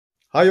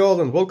Hi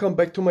all and welcome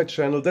back to my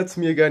channel. That's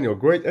me again, your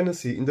great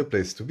NSC in the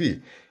place to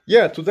be.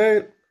 Yeah,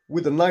 today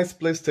with a nice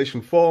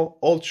PlayStation 4,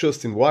 all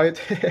just in white.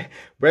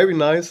 Very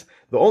nice.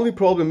 The only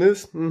problem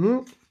is,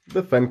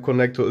 the fan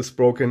connector is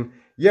broken.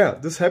 Yeah,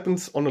 this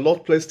happens on a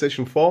lot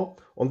PlayStation 4.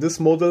 On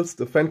these models,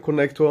 the fan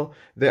connector,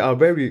 they are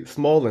very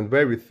small and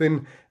very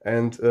thin.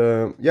 And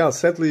yeah,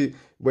 sadly,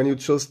 when you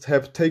just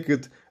have take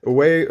it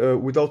away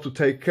without to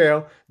take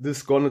care,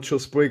 this gonna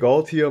just break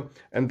out here,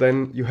 and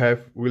then you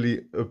have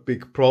really a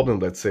big problem,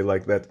 let's say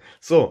like that.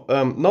 So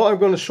now I'm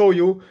gonna show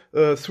you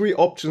 3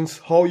 options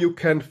how you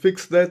can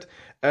fix that.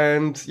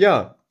 And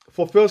yeah,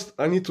 for first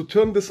I need to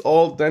turn this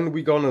all, then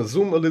we're gonna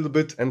zoom a little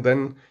bit, and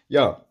then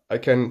yeah, I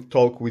can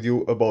talk with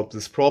you about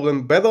this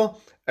problem better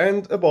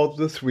and about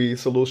the 3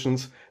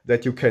 solutions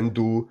that you can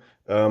do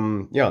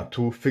yeah,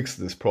 to fix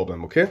this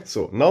problem. Okay,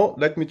 so now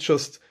let me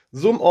just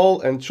zoom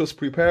all and just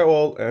prepare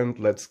all, and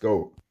let's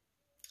go.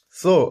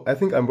 So I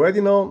think I'm ready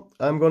now.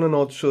 I'm gonna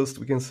now just,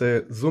 we can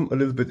say, zoom a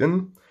little bit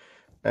in,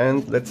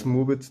 and let's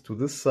move it to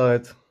this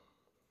side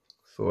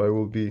so I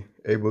will be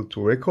able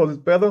to record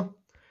it better.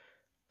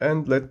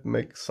 And let's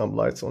make some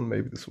lights on,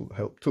 maybe this will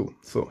help too.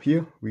 So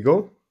here we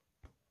go.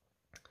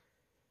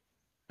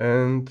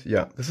 And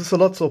yeah, this is a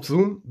lot of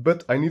zoom,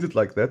 but I need it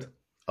like that.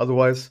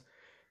 Otherwise,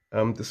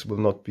 this will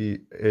not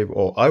be able,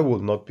 or I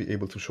will not be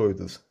able to show you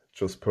this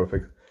just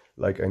perfect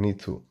like I need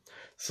to.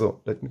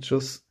 So let me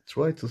just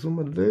try to zoom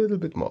a little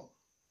bit more.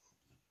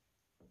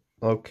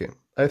 Okay,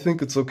 I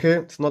think it's okay.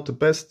 It's not the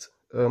best.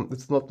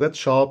 It's not that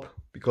sharp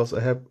because I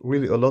have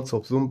really a lot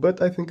of zoom,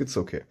 but I think it's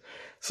okay.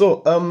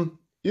 So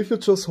if you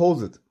just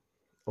hold it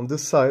on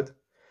this side,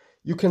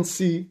 you can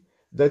see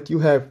that you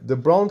have the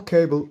brown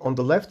cable on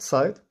the left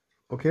side.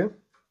 Okay,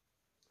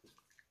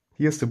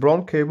 here's the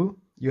brown cable.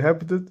 You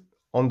have it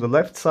on the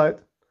left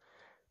side.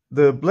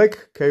 The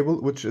black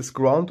cable, which is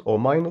ground or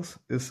minus,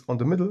 is on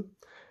the middle,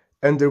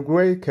 and the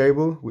gray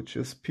cable, which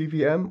is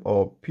PWM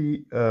or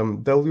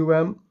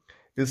PWM,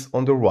 is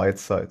on the right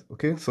side.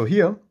 Okay, so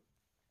here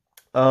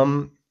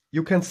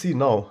you can see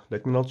now.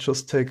 Let me not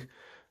just take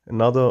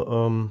another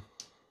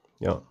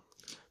yeah,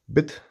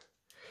 bit.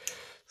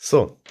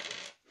 So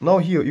now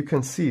here you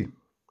can see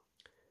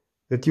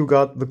that you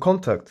got the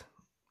contact,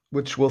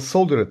 which was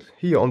soldered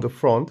here on the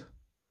front.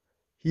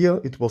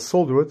 Here it was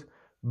soldered,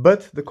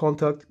 but the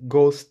contact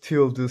goes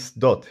till this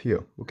dot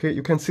here. Okay,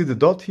 you can see the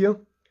dot here,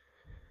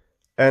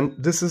 and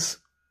this is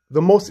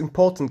the most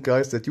important,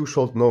 guys, that you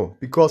should know,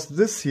 because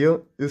this here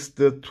is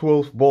the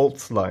 12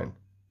 volts line.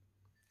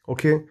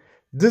 Okay,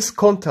 this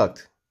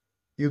contact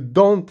you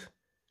don't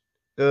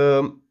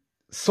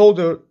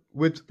solder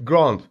with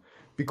ground,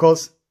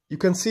 because you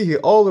can see here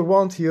all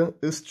around here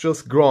is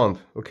just ground.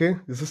 Okay,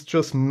 this is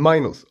just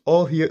minus,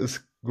 all here is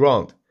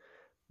ground,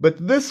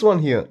 but this one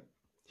here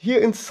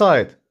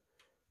inside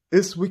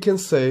is, we can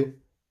say,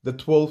 the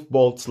 12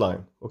 volts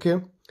line.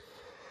 Okay,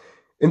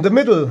 in the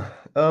middle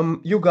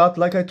you got,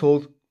 like I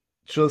told,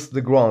 just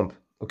the ground.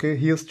 Okay,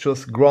 here's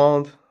just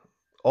ground.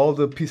 All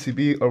the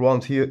PCB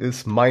around here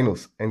is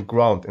minus and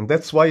ground, and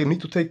that's why you need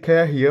to take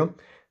care here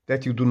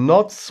that you do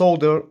not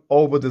solder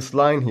over this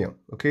line here.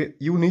 Okay,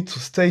 you need to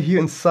stay here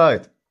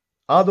inside,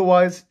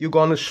 otherwise you're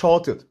gonna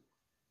short it.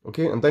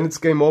 Okay, and then it's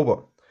game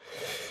over.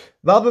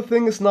 The other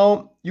thing is,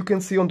 now you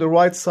can see on the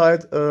right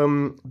side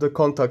the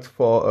contact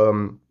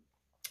for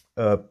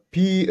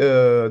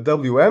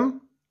PWM,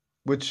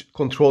 which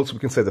controls, we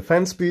can say, the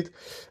fan speed.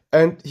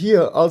 And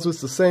here also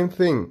it's the same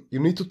thing. You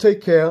need to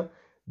take care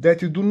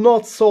that you do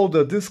not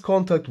solder this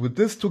contact with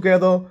this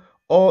together,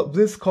 or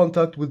this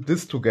contact with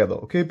this together.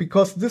 Okay,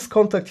 because this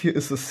contact here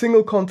is a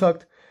single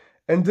contact,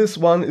 and this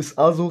one is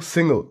also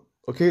single.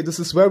 Okay, this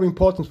is very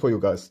important for you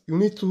guys. You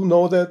need to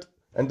know that,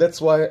 and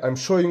that's why I'm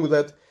showing you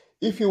that.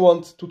 If you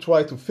want to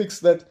try to fix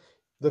that,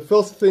 the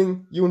first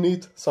thing, you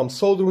need some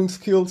soldering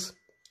skills.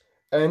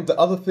 And the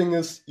other thing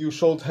is, you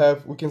should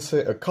have, we can say,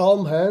 a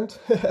calm hand.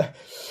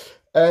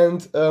 And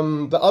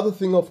the other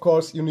thing, of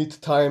course, you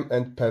need time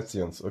and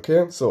patience.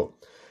 Okay, so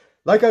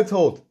like I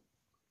told,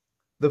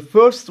 the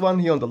first one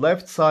here on the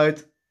left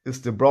side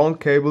is the brown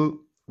cable,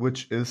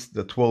 which is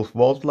the 12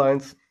 volt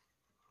lines.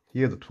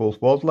 Here, the 12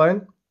 volt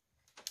line.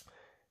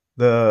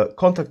 The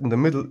contact in the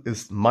middle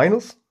is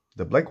minus,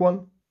 the black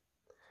one.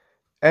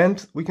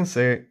 And we can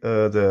say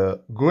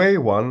the gray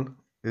one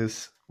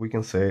is, we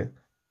can say,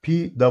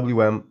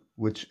 PWM,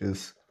 which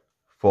is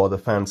for the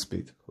fan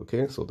speed.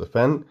 Okay, so the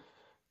fan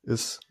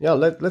is, yeah,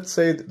 let's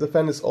say the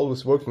fan is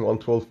always working on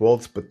 12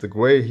 volts, but the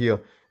gray here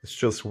is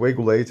just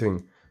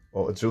regulating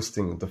or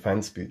adjusting the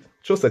fan speed,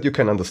 just that you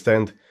can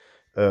understand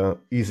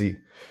easy.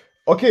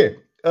 Okay,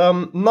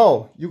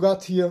 now you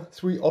got here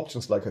 3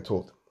 options, like I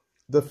told.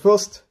 The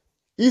first,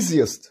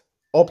 easiest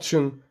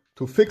option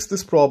to fix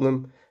this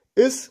problem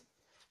is,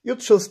 you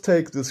just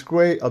take this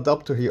gray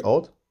adapter here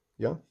out.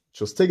 Yeah,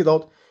 just take it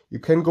out. You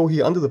can go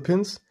here under the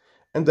pins,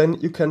 and then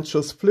you can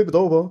just flip it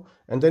over,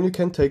 and then you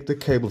can take the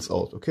cables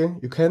out. Okay,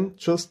 you can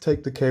just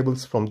take the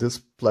cables from this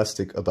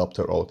plastic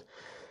adapter out.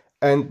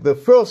 And the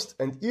first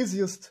and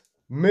easiest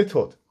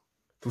method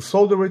to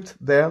solder it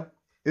there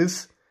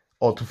is,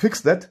 or to fix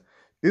that,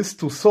 is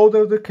to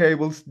solder the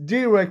cables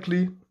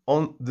directly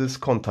on this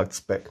contact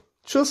spec.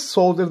 Just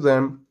solder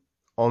them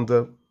on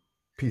the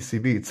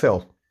PCB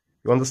itself.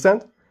 You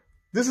understand?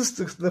 This is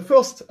the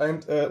first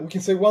and we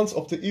can say one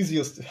of the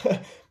easiest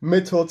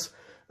methods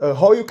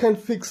how you can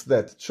fix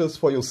that just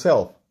for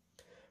yourself.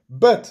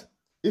 But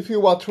if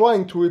you are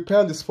trying to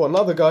repair this for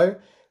another guy,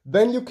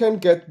 then you can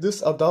get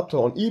this adapter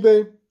on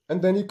eBay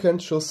and then you can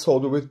just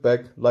solder it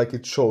back like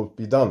it should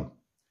be done.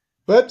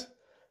 But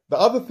the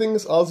other thing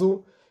is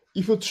also,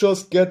 if you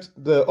just get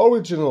the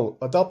original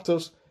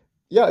adapters,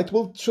 yeah, it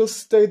will just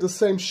stay the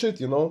same shit,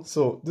 you know.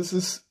 So this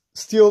is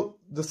still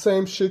the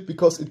same shit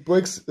because it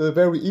breaks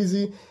very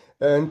easy.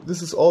 And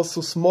this is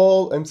also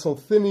small and so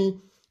thinny,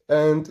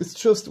 and it's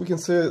just, we can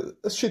say,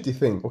 a shitty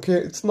thing, okay?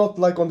 It's not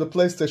like on the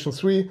PlayStation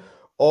 3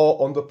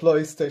 or on the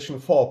PlayStation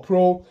 4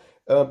 Pro,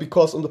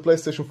 because on the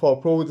PlayStation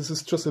 4 Pro this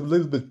is just a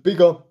little bit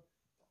bigger,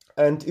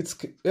 and it's,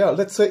 yeah,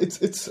 let's say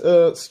it's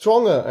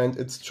stronger and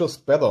it's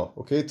just better,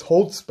 okay? It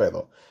holds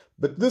better.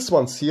 But this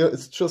one's here,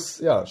 it's just,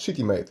 yeah,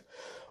 shitty made.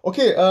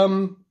 Okay,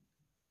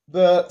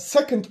 the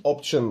second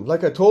option,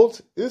 like I told,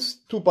 is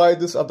to buy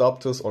these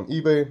adapters on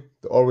eBay,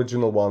 the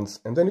original ones,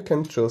 and then you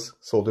can just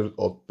solder it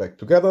all back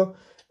together,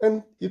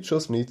 and you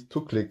just need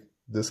to click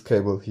this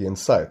cable here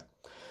inside.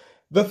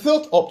 The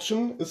third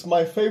option is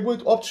my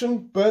favorite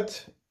option,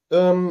 but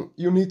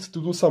you need to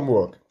do some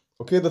work.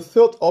 Okay, the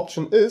third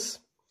option is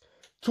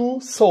to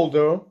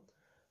solder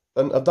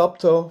an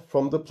adapter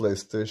from the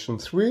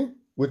PlayStation 3,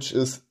 which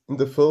is in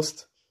the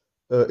first,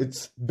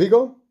 it's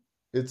bigger,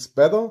 it's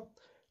better,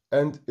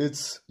 and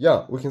it's,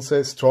 yeah, we can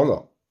say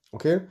stronger,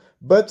 okay?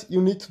 But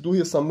you need to do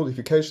here some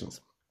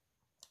modifications.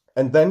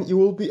 And then you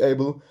will be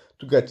able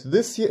to get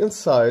this here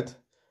inside,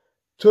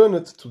 turn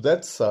it to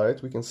that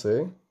side, we can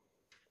say,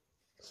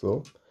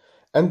 so.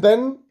 And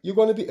then you're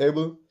going to be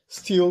able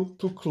still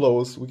to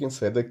close, we can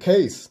say, the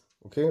case,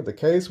 okay? The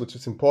case, which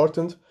is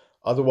important,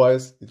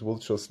 otherwise it will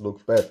just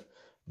look bad.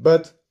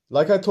 But,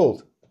 like I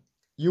told,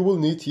 you will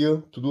need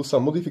here to do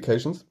some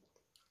modifications,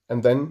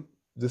 and then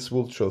this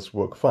will just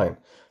work fine.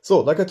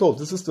 So, like I told,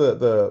 this is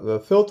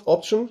the third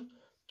option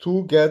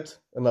to get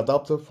an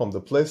adapter from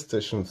the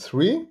PlayStation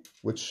 3,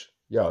 which,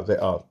 yeah, they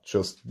are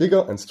just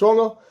bigger and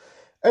stronger.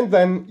 And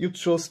then you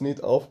just need,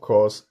 of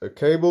course, a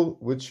cable,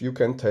 which you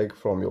can take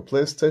from your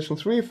PlayStation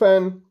 3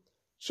 fan,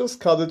 just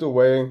cut it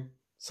away.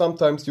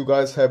 Sometimes you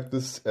guys have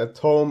this at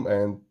home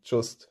and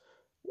just,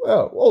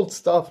 well, old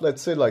stuff,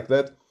 let's say like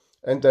that.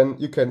 And then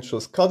you can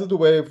just cut it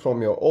away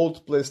from your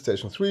old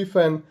PlayStation 3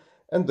 fan,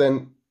 and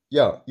then,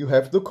 yeah, you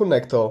have the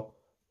connector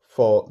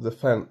for the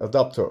fan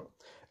adapter.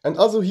 And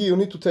also here you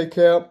need to take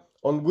care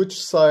on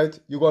which side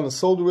you're gonna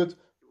solder it,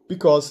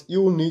 because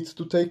you will need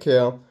to take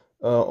care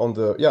on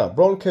the, yeah,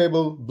 brown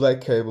cable, black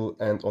cable,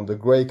 and on the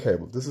gray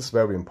cable. This is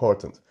very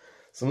important.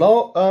 So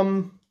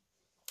now,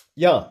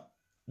 yeah,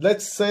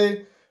 let's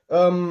say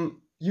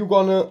you're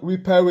gonna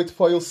repair it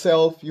for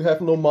yourself, you have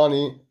no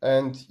money,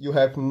 and you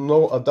have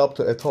no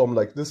adapter at home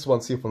like this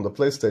one here from the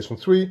PlayStation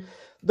 3.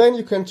 Then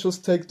you can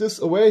just take this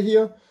away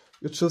here.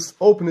 You just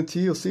open it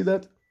here, you see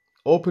that?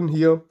 Open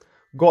here,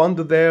 go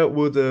under there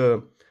with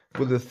a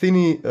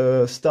thinny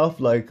stuff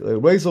like a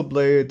razor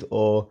blade,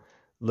 or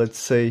let's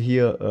say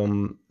here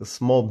a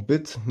small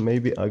bit.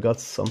 Maybe I got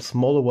some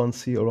smaller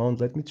ones here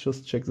around. Let me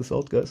just check this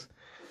out, guys.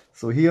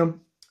 So here,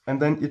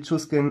 and then you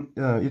just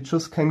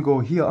can go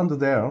here under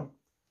there.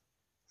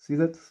 See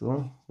that?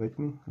 So wait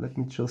me, let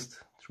me just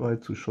try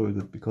to show you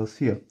that, because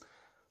here.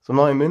 So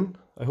now I'm in.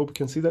 I hope you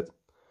can see that.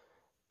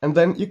 And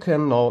then you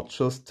can now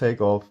just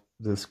take off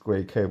this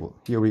gray cable.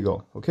 Here we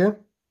go, okay?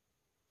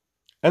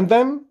 And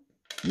then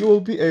you will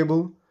be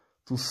able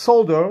to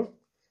solder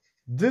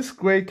this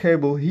gray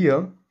cable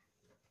here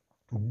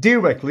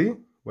directly,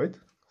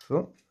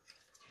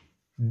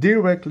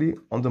 directly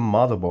on the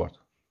motherboard,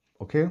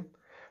 okay?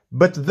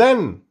 But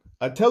then,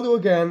 I tell you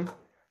again,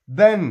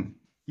 then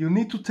you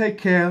need to take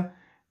care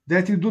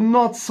that you do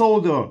not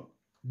solder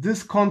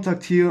this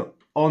contact here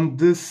on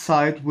this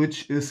side,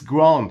 which is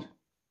ground,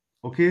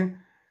 okay?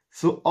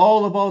 So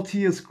all about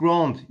here is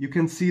ground. You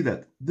can see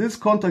that this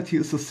contact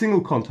here is a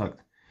single contact.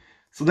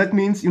 So that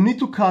means you need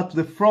to cut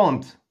the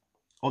front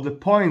or the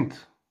point,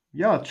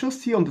 yeah,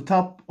 just here on the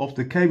top of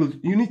the cable.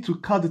 You need to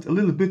cut it a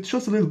little bit,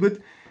 just a little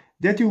bit,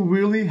 that you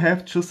really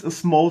have just a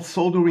small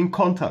soldering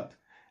contact.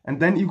 And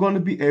then you're going to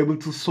be able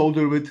to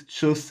solder it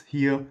just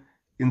here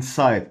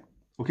inside.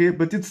 Okay,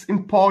 but it's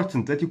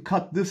important that you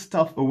cut this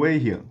stuff away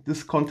here,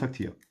 this contact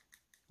here.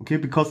 Okay,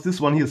 because this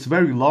one here is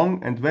very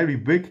long and very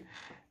big.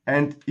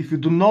 And if you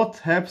do not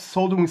have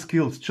soldering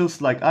skills,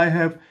 just like I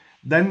have,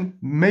 then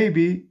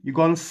maybe you're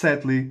gonna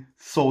sadly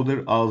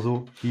solder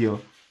also here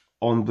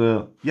on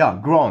the, yeah,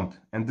 ground.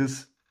 And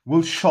this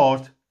will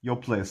short your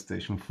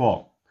PlayStation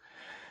 4.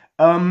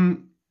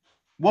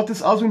 What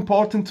is also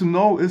important to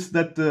know is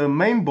that the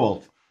main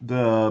board,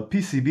 the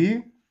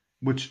PCB,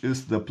 which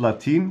is the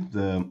platine,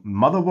 the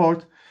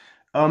motherboard,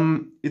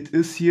 it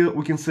is here,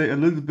 we can say a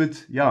little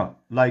bit, yeah,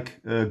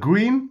 like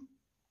green.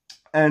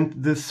 And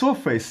the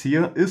surface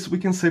here is, we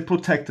can say,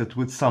 protected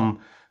with some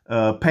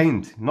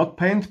paint. Not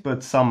paint,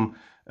 but some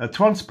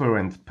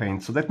transparent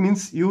paint. So that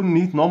means you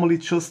need normally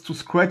just to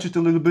scratch it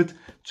a little bit,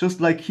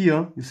 just like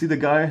here. You see the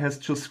guy has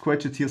just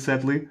scratched it here,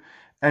 sadly,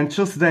 and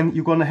just then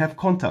you're gonna have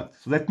contact.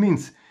 So that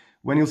means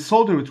when you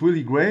solder it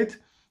really great,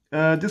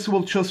 this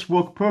will just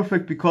work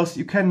perfect, because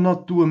you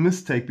cannot do a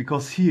mistake,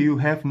 because here you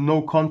have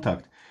no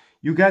contact.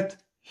 You get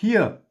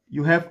here,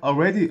 you have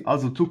already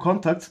also two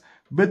contacts,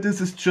 but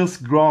this is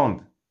just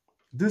ground.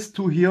 These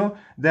two here,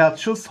 they are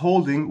just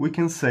holding, we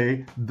can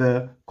say,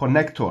 the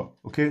connector,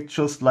 okay?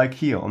 Just like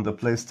here on the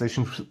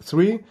PlayStation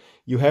 3,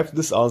 you have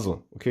this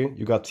also, okay?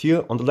 You got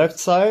here on the left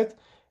side,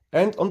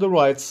 and on the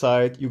right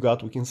side, you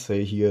got, we can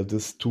say here,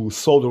 these two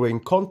soldering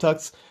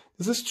contacts.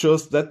 This is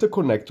just that the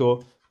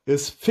connector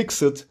is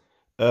fixed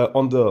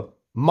on the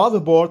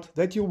motherboard,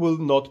 that you will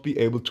not be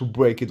able to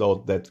break it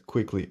out that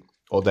quickly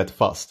or that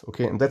fast,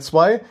 okay? And that's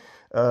why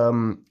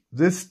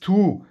these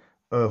two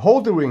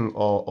holdering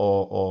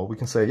or we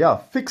can say, yeah,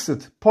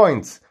 fixed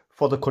points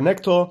for the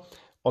connector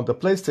on the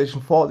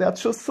PlayStation 4, they are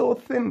just so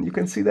thin. You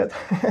can see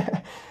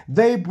that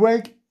they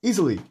break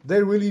easily.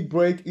 They really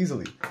break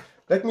easily.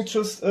 Let me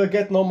just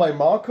get now my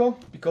marker,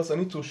 because I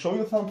need to show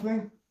you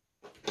something.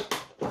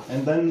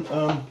 And then,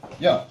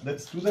 yeah,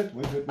 let's do that.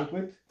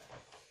 Wait.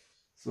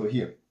 So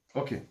here,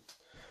 okay.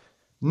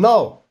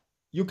 Now,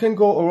 you can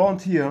go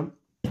around here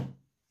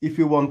if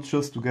you want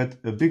just to get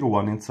a bigger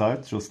one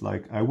inside, just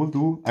like I will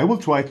do. I will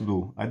try to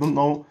do. I don't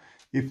know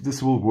if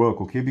this will work,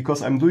 okay?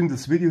 Because I'm doing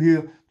this video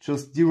here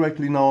just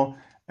directly now,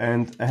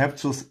 and I have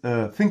just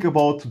think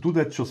about to do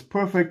that just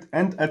perfect,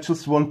 and I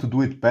just want to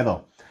do it better.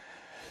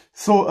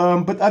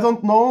 So, but I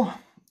don't know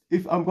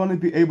if I'm gonna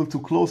be able to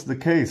close the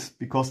case,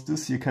 because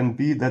this here can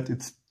be that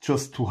it's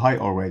just too high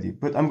already.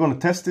 But I'm gonna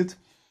test it,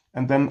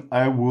 and then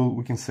I will,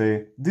 we can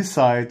say,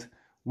 decide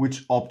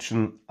which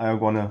option I'm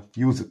gonna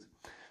use it.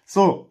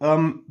 So,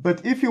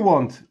 but if you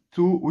want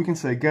to, we can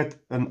say, get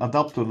an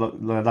adapter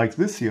like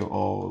this here,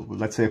 or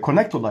let's say a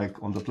connector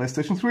like on the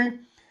PlayStation 3,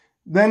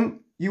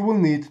 then you will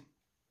need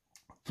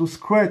to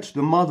scratch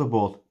the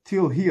motherboard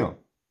till here,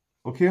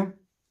 okay?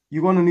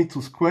 You're gonna need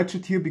to scratch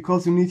it here,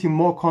 because you need here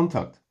more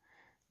contact.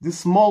 This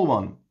small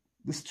one,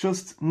 this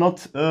just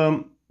not,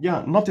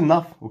 yeah, not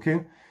enough,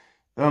 okay?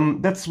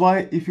 That's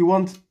why if you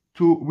want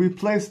to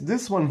replace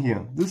this one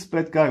here, this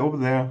bad guy over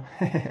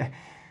there,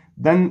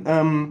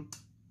 then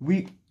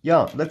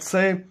yeah, let's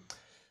say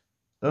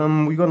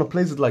we're gonna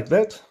place it like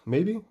that,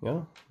 maybe,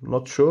 yeah,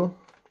 not sure.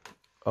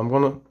 I'm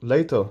gonna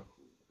later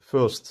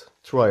first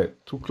try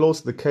to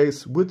close the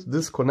case with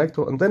this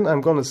connector, and then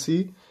I'm gonna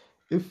see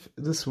if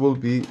this will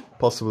be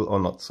possible or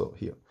not. So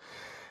here,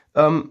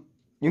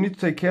 you need to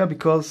take care,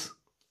 because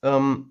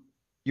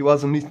you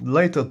also need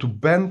later to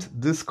bend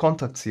these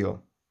contacts here,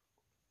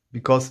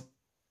 because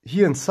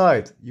here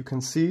inside you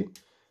can see,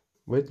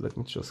 wait, let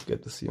me just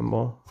get this here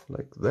more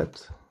like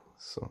that.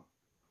 So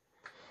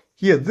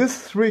here, these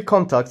three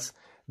contacts,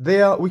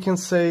 they are, we can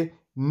say,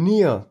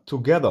 near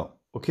together,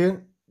 okay?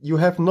 You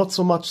have not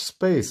so much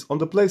space. On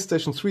the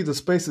PlayStation 3, the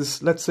space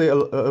is, let's say,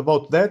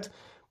 about that,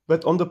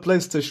 but on the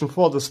PlayStation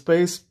 4, the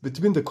space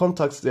between the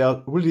contacts, they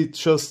are really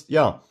just,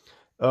 yeah,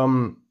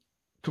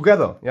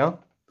 together, yeah?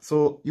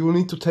 So you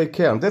need to take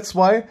care. And that's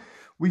why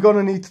we're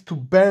gonna need to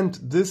bend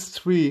these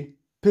three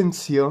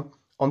pins here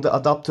on the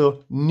adapter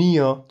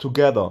near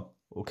together,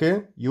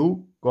 okay?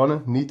 You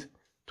gonna need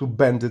to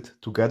bend it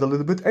together a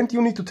little bit, and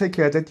you need to take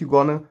care that you're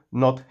gonna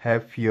not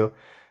have here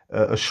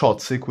a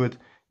short circuit.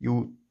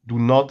 You do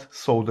not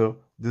solder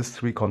these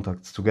three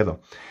contacts together.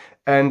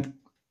 And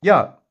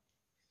yeah,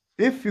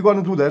 if you're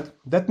gonna do that,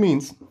 that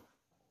means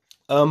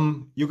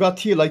you got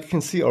here, like you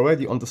can see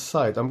already on the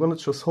side. I'm gonna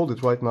just hold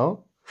it right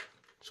now,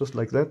 just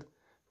like that,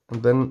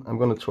 and then I'm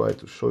gonna try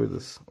to show you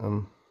this.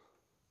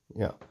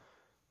 Yeah,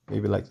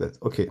 maybe like that.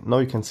 Okay, now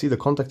you can see the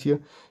contact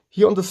here.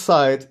 Here on the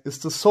side is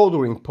the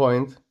soldering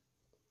point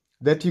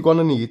that you're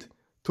gonna need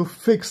to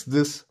fix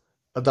this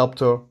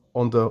adapter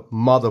on the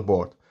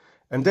motherboard.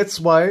 And that's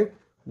why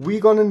we're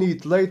gonna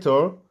need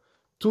later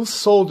to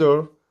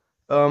solder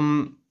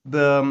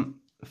the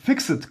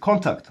fixed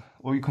contact,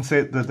 or you can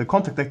say the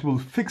contact that will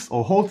fix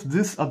or hold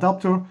this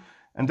adapter.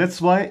 And that's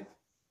why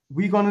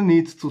we're gonna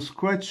need to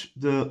scratch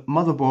the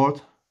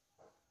motherboard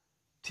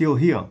till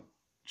here,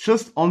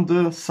 just on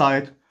the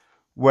side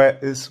where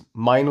is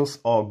minus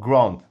or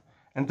ground.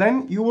 And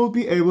then you will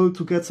be able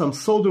to get some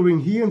soldering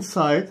here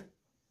inside,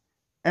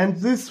 and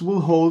this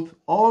will hold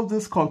all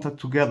this contact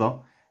together,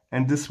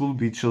 and this will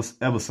be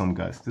just awesome,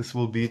 guys. This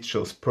will be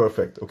just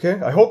perfect,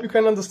 okay? I hope you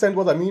can understand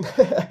what I mean.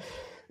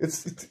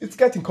 It's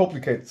getting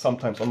complicated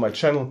sometimes on my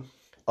channel,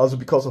 also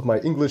because of my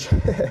English.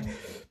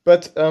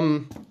 But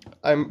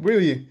I'm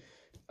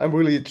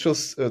really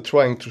just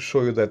trying to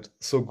show you that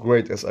so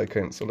great as I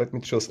can. So let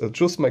me just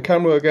adjust my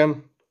camera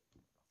again.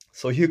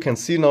 So here you can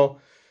see now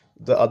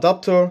the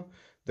adapter,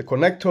 the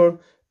connector,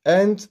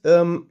 and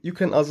you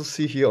can also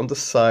see here on the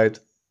side,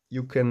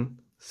 you can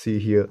see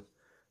here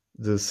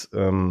this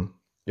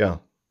yeah,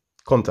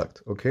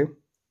 contact, okay?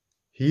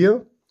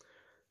 Here,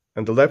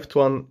 and the left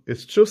one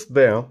is just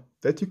there,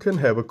 that you can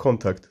have a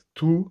contact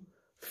to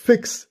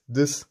fix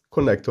this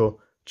connector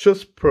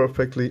just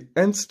perfectly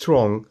and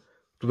strong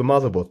to the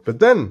motherboard. But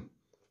then,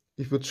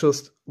 if you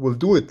just will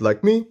do it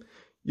like me,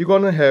 you're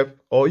gonna have,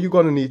 or you're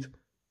gonna need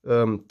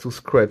to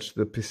scratch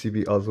the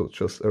PCB also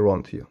just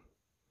around here.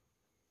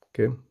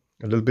 Okay,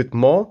 a little bit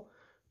more,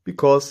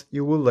 because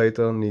you will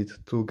later need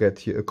to get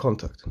here a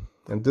contact.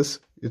 And this,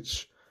 it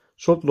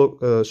should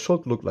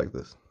look like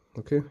this.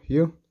 Okay,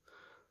 here,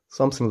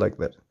 something like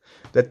that.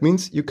 That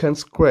means you can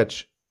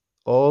scratch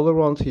all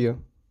around here.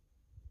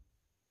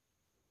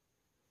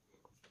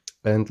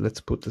 And let's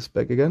put this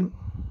back again.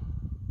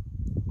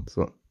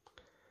 So,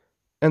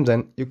 and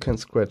then you can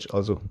scratch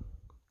also.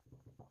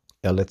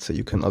 Yeah, let's say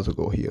you can also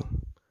go here.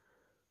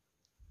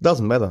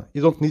 Doesn't matter.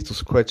 You don't need to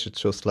scratch it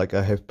just like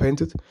I have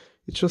painted.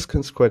 You just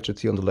can scratch it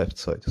here on the left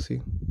side.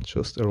 See,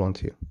 just around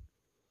here.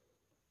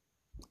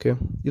 Okay,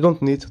 you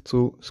don't need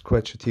to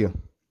scratch it here.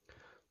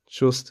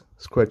 Just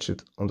scratch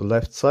it on the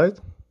left side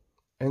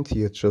and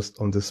here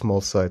just on the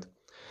small side.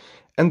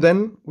 And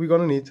then we're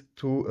gonna need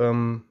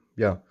to,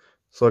 yeah,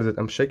 sorry that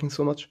I'm shaking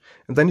so much.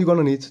 And then you're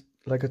gonna need,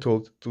 like I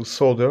told, to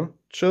solder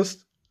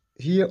just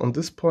here on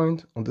this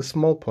point, on this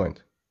small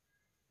point.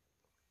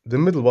 The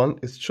middle one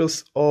is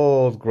just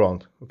all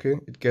ground, okay?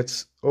 It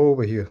gets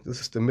over here. This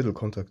is the middle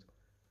contact.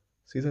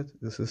 See that?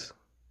 This is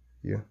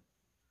here.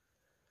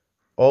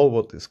 All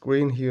what is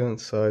green here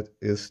inside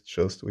is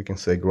just, we can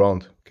say,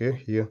 ground, okay?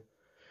 Here.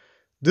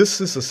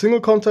 This is a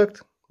single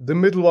contact. The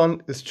middle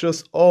one is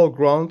just all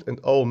ground and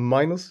all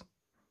minus.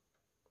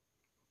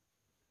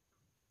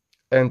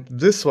 And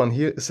this one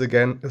here is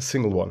again a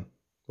single one,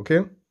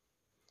 okay?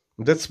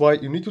 That's why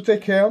you need to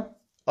take care.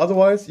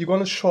 Otherwise, you're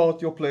gonna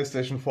short your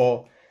PlayStation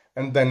 4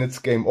 and then it's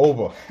game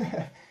over.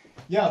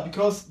 Yeah,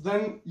 because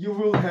then you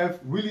will have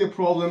really a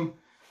problem,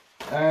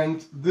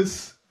 and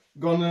this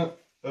gonna,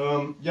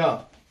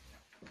 yeah,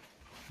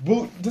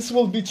 this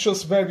will be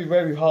just very,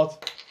 very hard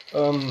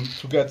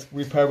to get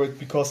repaired,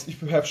 because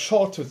if you have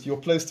shorted your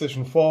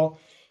PlayStation 4,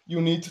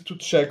 you need to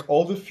check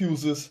all the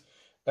fuses,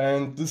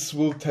 and this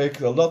will take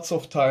lots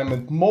of time,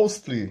 and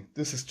mostly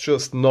this is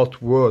just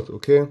not worth,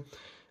 okay?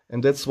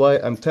 And that's why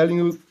I'm telling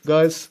you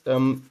guys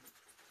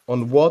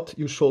on what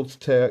you should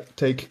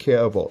take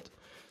care about.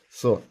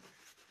 So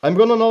I'm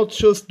gonna now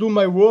just do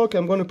my work.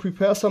 I'm gonna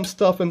prepare some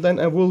stuff, and then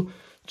I will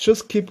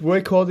just keep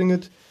recording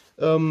it.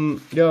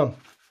 Yeah,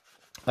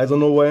 I don't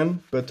know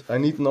when, but I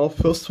need now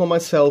first for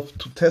myself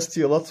to test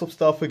here lots of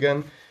stuff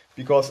again,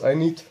 because I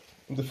need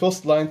in the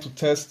first line to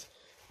test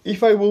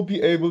if I will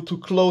be able to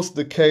close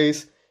the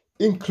case,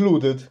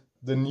 included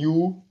the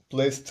new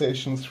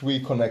PlayStation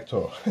 3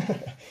 connector.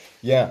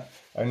 Yeah,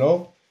 I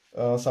know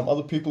some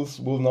other people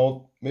will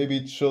now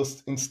maybe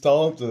just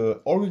install the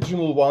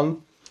original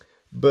one,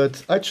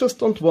 but I just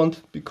don't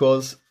want,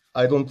 because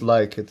I don't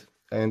like it,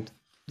 and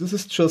this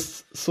is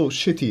just so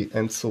shitty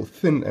and so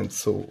thin and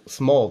so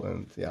small,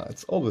 and yeah,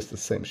 it's always the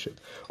same shit.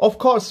 Of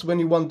course, when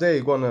you one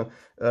day gonna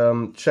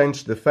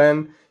change the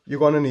fan, you're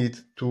gonna need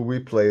to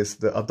replace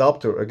the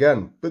adapter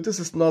again, but this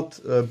is not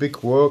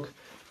big work,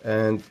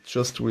 and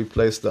just to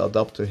replace the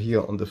adapter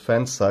here on the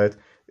fan side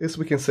is,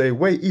 we can say,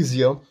 way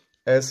easier,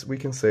 as we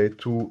can say,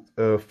 to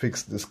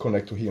fix this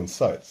connector here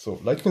inside.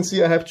 So like you can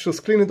see, I have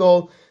just cleaned it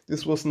all.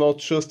 This was not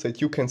just that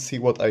you can see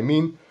what I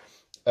mean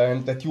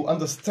and that you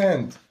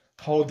understand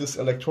how these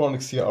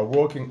electronics here are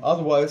working.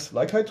 Otherwise,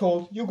 like I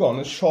told, you're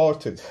gonna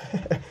short it.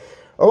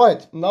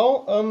 Alright,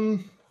 now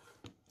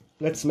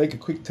let's make a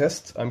quick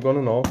test. I'm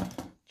gonna now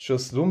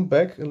just zoom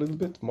back a little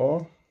bit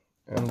more,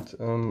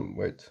 and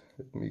wait,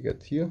 let me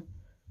get here.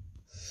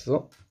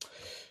 So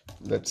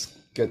let's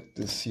get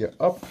this here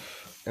up,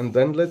 and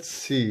then let's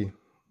see.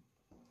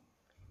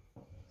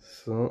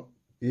 So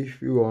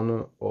if you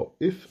wanna, or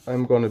if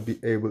I'm gonna be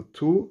able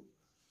to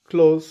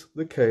close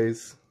the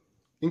case,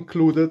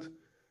 included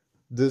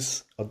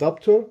this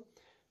adapter.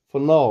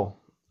 For now,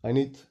 I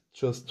need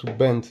just to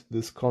bend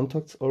these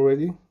contacts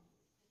already.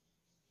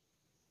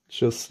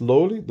 Just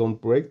slowly,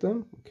 don't break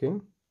them, okay?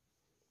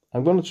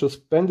 I'm gonna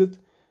just bend it,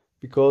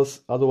 because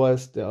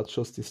otherwise they are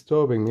just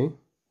disturbing me.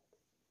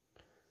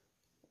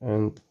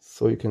 And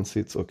so you can see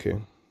it's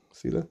okay.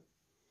 See that?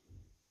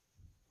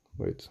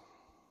 Wait.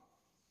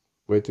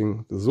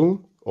 Waiting the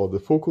zoom or the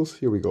focus.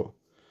 Here we go.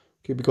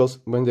 Okay, because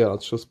when they are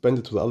just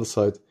bended to the other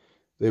side,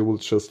 they will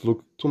just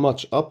look too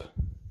much up.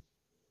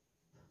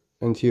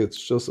 And here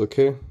it's just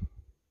okay.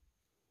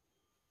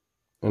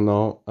 And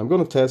now I'm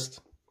gonna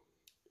test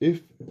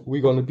if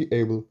we're gonna be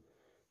able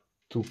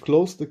to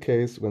close the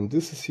case when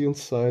this is here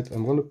inside.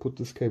 I'm gonna put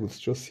this cable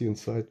just here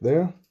inside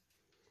there.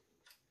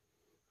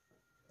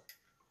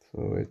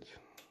 So wait.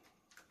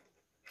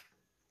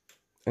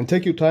 And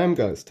take your time,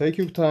 guys. Take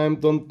your time.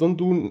 Don't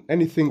do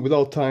anything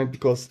without time,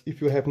 because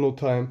if you have no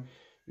time,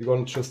 you're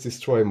gonna just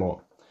destroy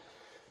more.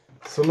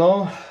 So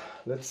now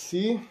let's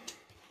see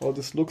how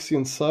this looks here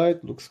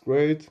inside. Looks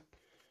great.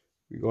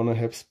 We're gonna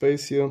have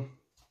space here.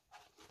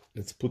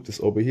 Let's put this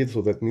over here,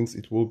 so that means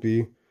it will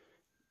be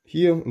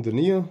here in the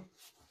near.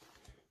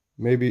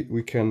 Maybe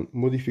we can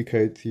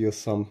modify here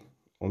some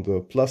on the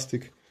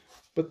plastic,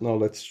 but now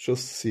let's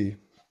just see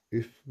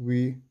if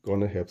we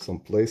gonna have some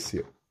place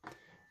here.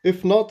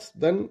 If not,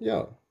 then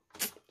yeah,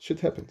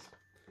 shit happens.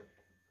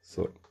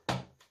 So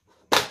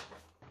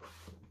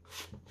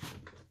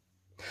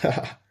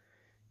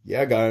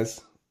Yeah,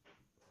 guys,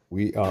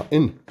 we are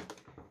in.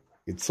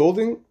 It's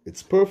holding,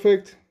 it's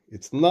perfect,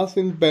 it's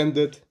nothing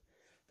bended.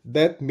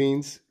 That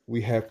means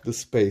we have the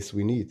space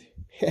we need.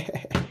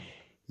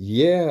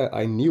 Yeah,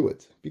 I knew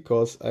it,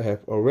 because I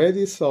have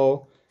already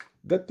saw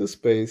that the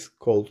space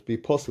could be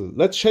possible.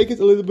 Let's shake it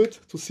a little bit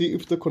to see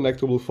if the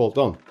connector will fall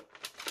down.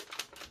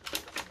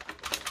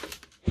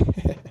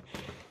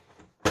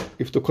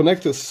 If the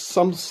connector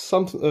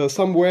is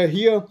somewhere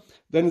here,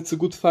 then it's a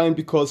good sign,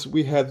 because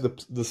we had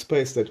the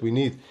space that we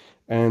need,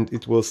 and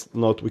it was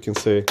not, we can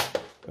say,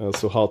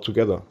 so hard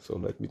together. So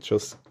let me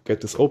just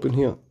get this open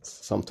here.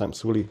 It's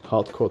sometimes really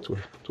hardcore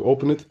to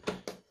open it,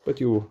 but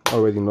you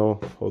already know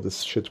how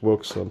this shit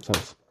works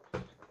sometimes.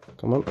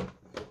 Come on.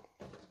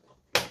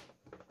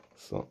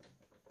 So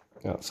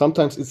yeah,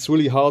 sometimes it's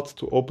really hard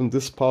to open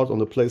this part on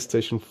the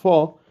PlayStation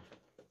 4,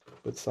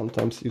 but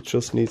sometimes you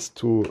just need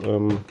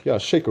to yeah,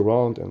 shake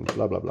around and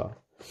blah blah blah.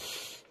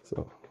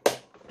 So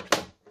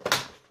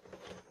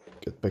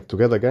get back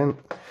together again.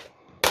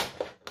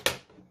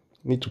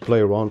 Need to play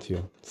around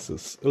here. This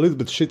is a little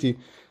bit shitty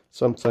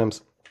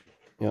sometimes,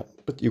 yeah,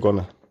 but you're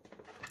gonna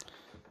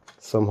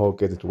somehow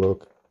get it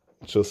work,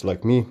 just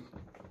like me.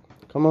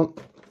 Come on.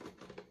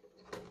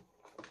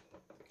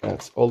 Yeah,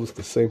 it's always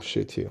the same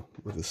shit here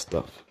with this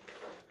stuff.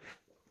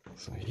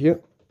 So here,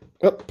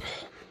 up,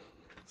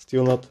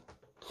 still not.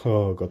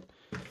 Oh god.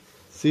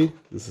 See,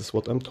 this is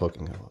what I'm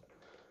talking about.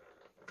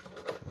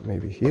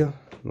 Maybe here,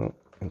 no,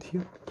 and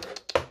here.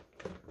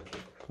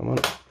 Come on.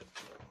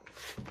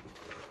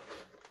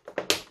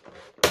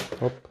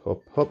 Hop,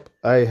 hop, hop.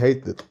 I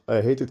hate it.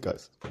 I hate it,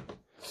 guys.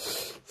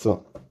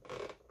 So.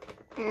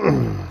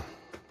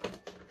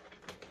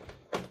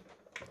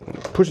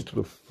 Push it to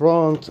the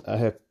front. I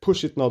have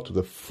pushed it now to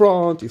the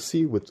front. You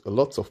see, with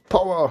lots of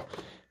power.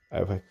 I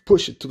have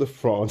pushed it to the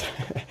front.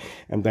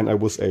 And then I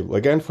was able,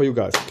 again for you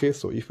guys. Okay,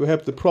 so if you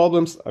have the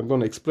problems, I'm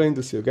going to explain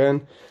this here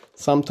again.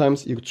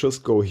 Sometimes you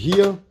just go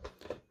here.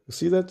 You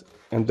see that?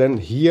 And then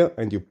here,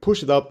 and you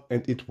push it up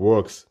and it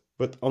works.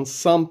 But on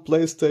some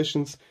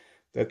PlayStations,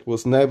 that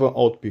was never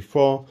out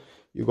before,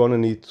 you're gonna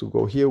need to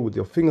go here with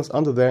your fingers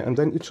under there, and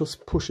then you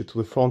just push it to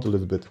the front a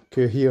little bit.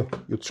 Okay, here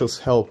you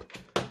just help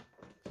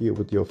here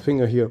with your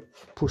finger here,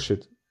 push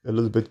it a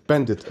little bit,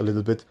 bend it a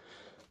little bit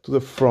to the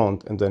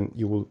front, and then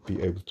you will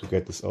be able to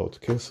get this out.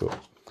 Okay, so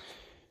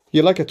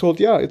here, like I told,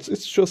 yeah,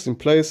 it's just in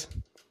place.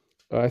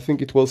 I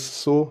think it was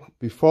so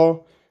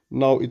before,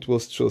 now it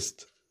was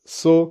just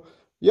so.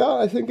 Yeah,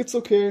 I think it's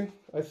okay.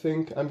 I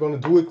think I'm gonna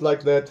do it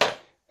like that,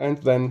 and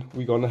then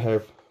we're gonna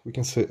have, we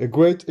can say, a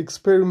great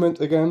experiment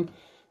again,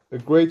 a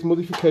great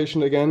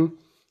modification again.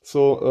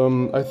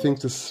 So I think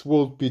this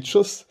will be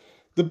just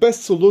the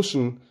best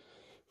solution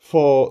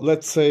for,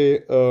 let's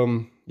say,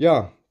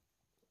 yeah,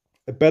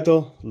 a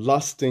better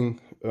lasting,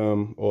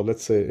 or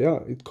let's say, yeah,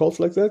 it calls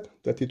like that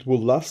it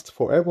will last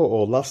forever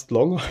or last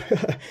longer.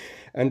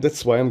 And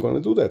that's why I'm gonna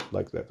do that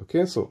like that.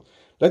 Okay, so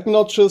let me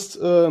not just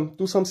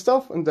do some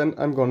stuff, and then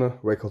I'm gonna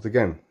record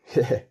again.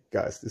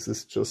 Guys, this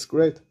is just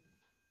great.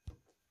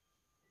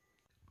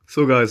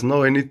 So guys,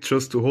 now I need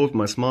just to hold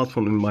my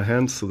smartphone in my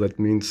hand, so that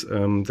means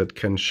that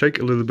can shake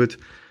a little bit.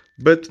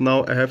 But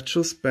now I have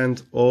just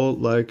bent all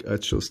like I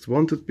just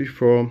wanted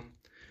before.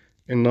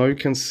 And now you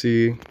can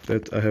see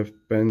that I have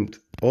bent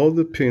all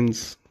the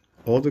pins,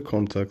 all the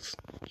contacts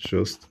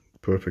just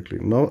perfectly.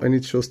 Now I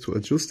need just to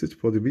adjust it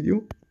for the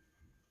video.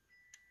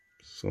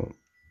 So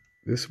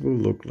this will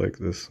look like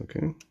this,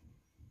 okay?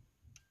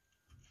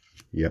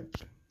 Yep,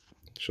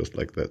 just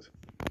like that.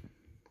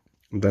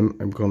 And then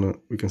I'm gonna,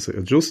 we can say,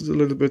 adjust it a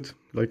little bit,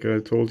 like I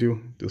told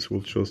you. This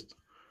will just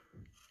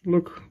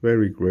look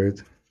very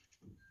great.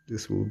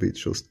 This will be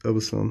just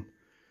awesome.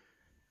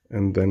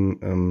 And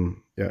then,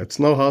 yeah, it's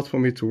now hard for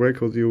me to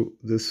record you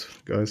this,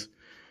 guys.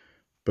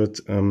 But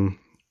I'm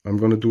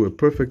gonna do a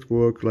perfect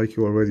work, like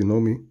you already know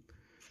me.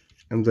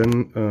 And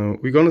then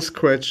we're gonna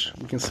scratch,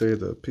 we can say,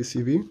 the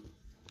PCB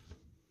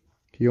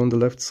here on the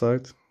left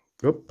side.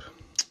 Up.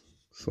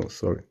 So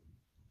sorry.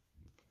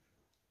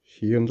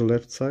 Here on the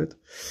left side,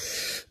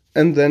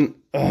 and then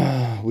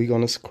we're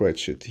gonna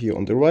scratch it here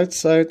on the right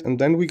side, and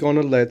then we're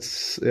gonna let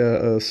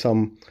the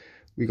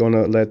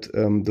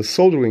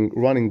soldering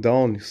running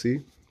down. You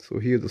see, so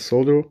here the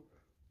solder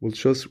will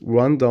just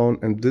run down,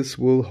 and this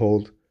will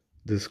hold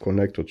this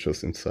connector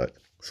just inside.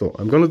 So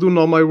I'm gonna do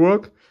now my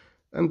work,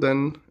 and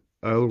then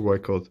I'll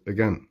record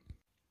again.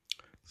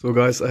 So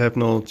guys, I have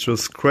now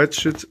just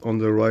scratched it on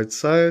the right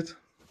side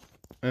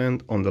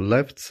and on the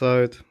left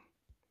side.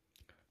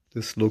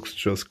 This looks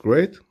just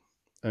great,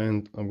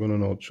 and I'm gonna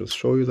now just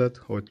show you that,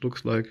 how it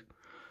looks like.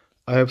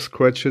 I have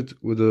scratched it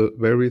with a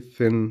very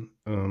thin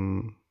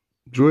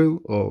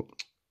drill, or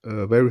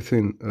a very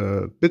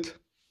thin bit.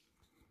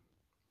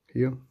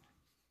 Here,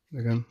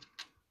 again,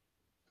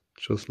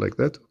 just like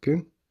that,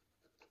 okay?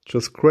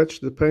 Just scratch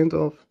the paint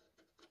off,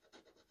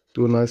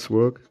 do a nice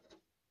work,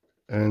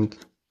 and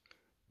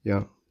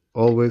yeah,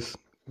 always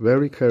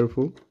very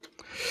careful.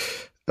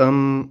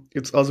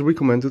 It's also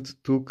recommended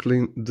to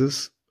clean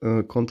this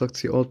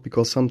contacts here out,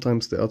 because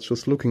sometimes they are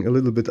just looking a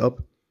little bit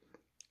up,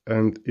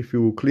 and if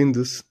you clean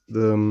this,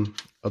 the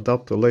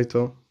adapter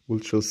later will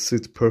just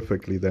sit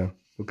perfectly there.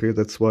 Okay,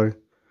 that's why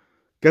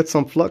get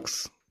some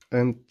flux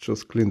and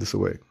just clean this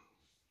away.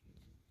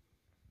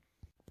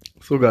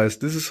 So guys,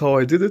 this is how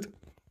I did it,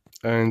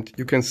 and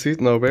you can see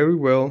it now very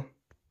well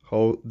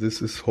how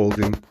this is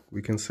holding,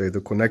 we can say, the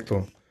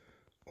connector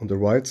on the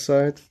right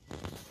side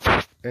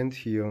and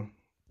here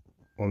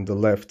on the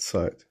left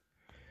side.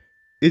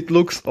 It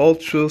looks all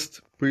just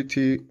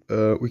pretty,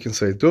 we can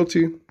say,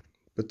 dirty,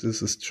 but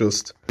this is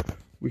just,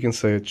 we can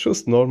say,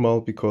 just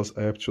normal, because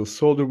I have just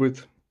soldered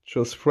it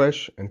just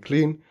fresh and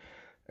clean,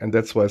 and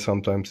that's why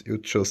sometimes you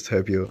just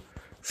have here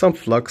some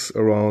flux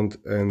around.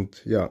 And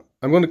yeah,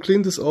 I'm gonna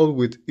clean this all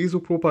with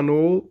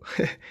isopropanol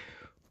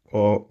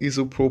or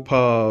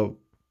isopropyl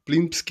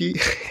Blimsky.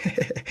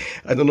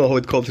 I don't know how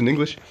it's called in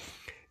English.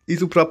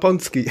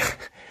 Isopropansky.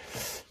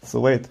 So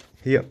wait,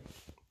 here.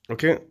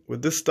 Okay,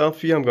 with this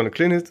stuff here, I'm gonna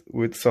clean it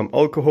with some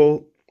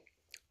alcohol,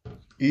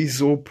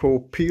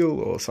 isopropyl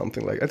or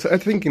something like that. I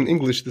think in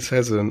English this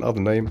has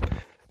another name.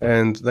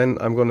 And then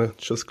I'm gonna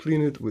just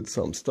clean it with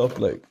some stuff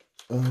like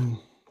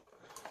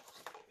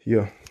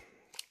here,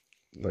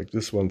 like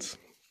this one's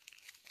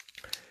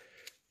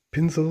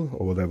pencil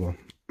or whatever.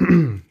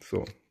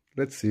 So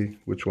let's see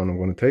which one I'm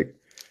gonna take.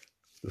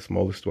 The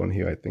smallest one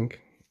here, I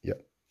think. Yeah,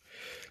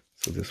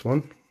 so this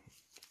one.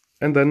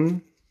 And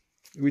then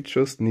we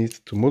just need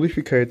to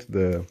modify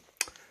the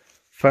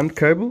fan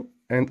cable,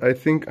 and I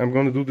think I'm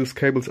gonna do these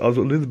cables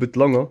also a little bit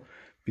longer,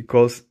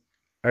 because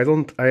I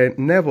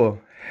never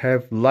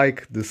have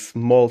like the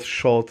small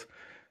short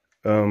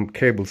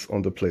cables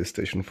on the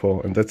PlayStation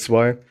 4, and that's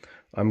why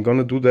I'm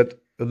gonna do that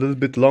a little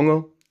bit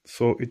longer,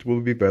 so it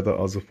will be better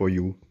also for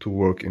you to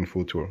work in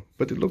future.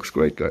 But it looks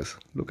great, guys.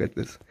 Look at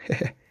this.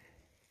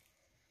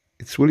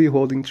 It's really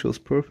holding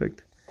just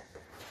perfect,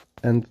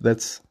 and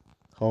that's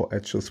how I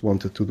just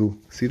wanted to do.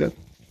 See that?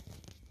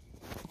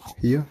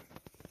 Here,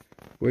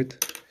 wait.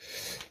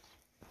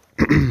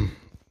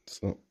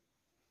 So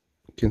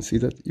you can see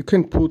that. You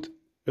can put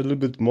a little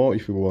bit more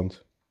if you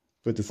want,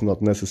 but it's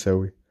not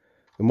necessary.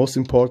 The most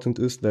important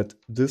is that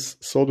this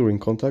soldering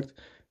contact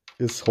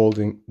is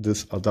holding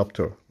this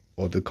adapter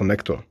or the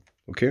connector.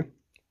 Okay,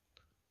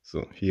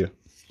 so here,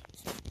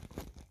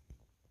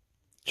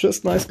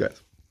 just nice,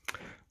 guys.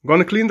 I'm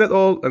gonna clean that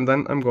all, and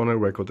then I'm gonna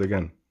record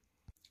again.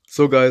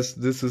 So guys,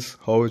 this is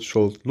how it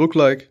should look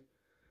like,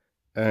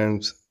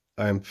 and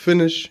I'm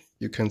finished.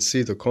 You can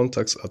see the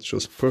contacts are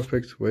just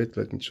perfect. Wait,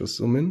 let me just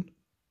zoom in.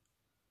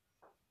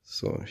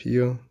 So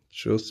here,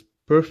 just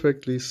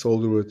perfectly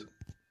solder it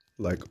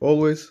like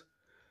always,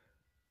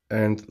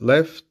 and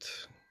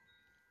left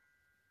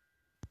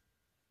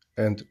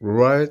and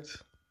right,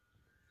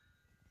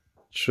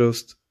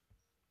 just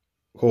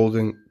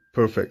holding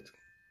perfect.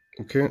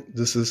 Okay,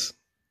 this is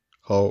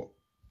how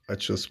I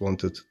just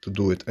wanted to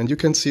do it. And you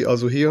can see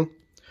also here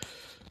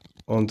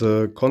on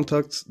the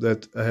contacts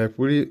that I have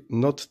really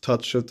not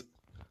touched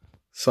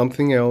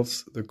something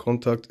else. The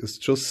contact is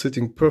just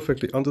sitting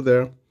perfectly under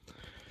there.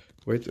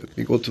 Wait, let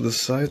me go to the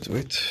side.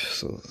 Wait,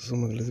 so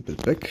zoom a little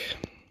bit back.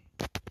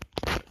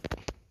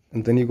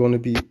 And then you're going to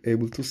be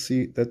able to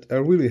see that I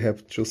really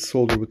have just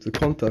soldered with the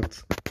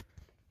contacts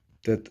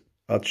that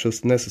are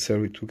just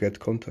necessary to get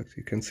contact.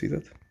 You can see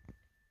that.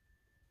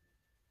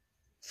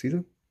 See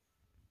that?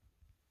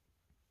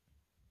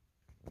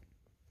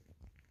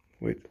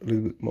 Wait, a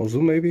little bit more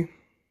zoom maybe.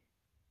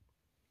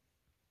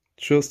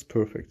 Just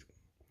perfect.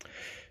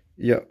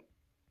 Yeah.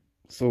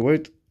 So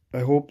wait, I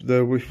hope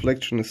the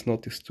reflection is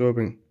not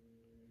disturbing,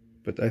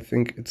 but I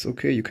think it's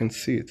okay. You can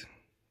see it.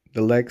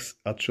 The legs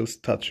are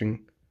just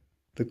touching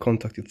the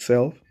contact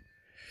itself.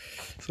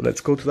 So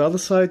let's go to the other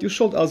side. You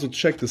should also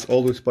check this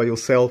always by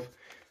yourself.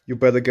 You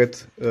better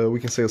get, we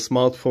can say, a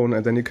smartphone,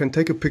 and then you can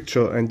take a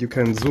picture and you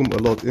can zoom a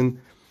lot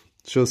in,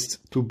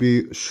 just to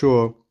be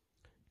sure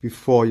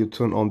before you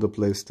turn on the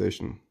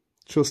PlayStation.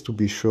 Just to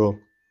be sure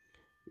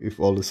if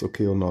all is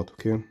okay or not,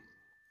 okay?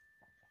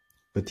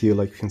 But here,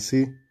 like you can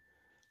see,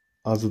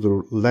 also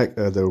the leg,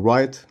 the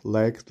right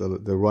leg,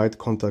 the right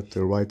contact,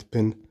 the right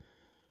pin,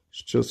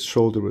 just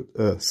solder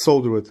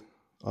it,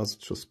 also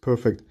just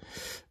perfect.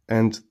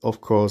 And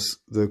of course,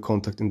 the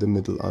contact in the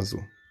middle also.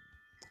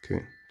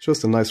 Okay,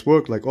 just a nice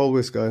work, like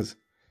always, guys.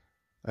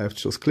 I have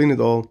just cleaned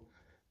it all.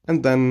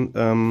 And then,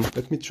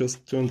 let me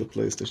just turn the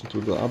PlayStation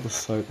to the other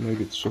side.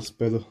 Maybe it's just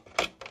better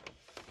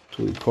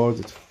to record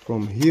it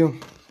from here.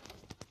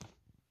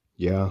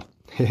 Yeah,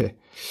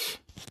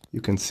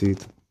 you can see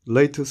it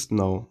latest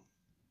now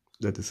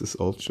that this is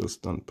all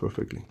just done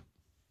perfectly.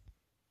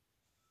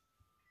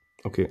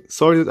 Okay,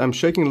 sorry that I'm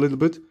shaking a little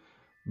bit,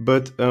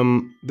 but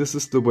this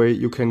is the way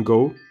you can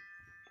go,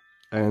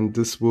 and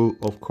this will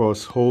of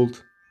course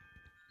hold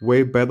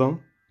way better.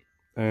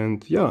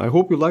 And yeah, I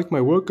hope you like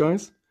my work,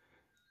 guys.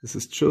 This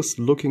is just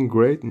looking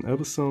great and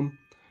awesome.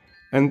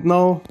 And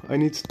now I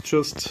need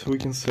just, we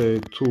can say,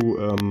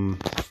 to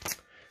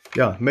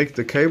yeah, make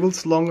the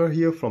cables longer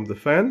here from the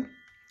fan.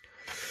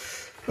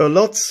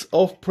 Lots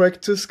of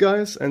practice,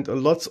 guys, and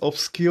lots of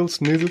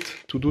skills needed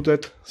to do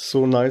that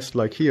so nice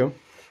like here.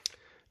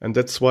 And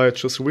that's why I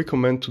just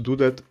recommend to do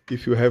that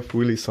if you have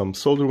really some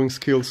soldering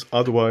skills.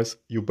 Otherwise,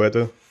 you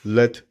better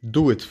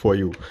do it for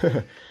you.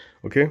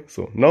 Okay,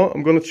 so now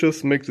I'm gonna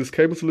just make these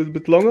cables a little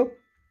bit longer.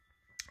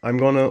 I'm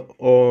gonna,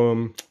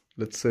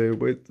 let's say,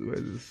 wait,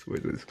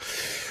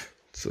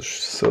 so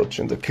search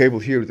in the cable,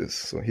 here it is.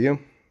 So here,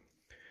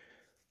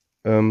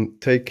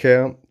 take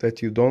care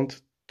that you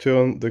don't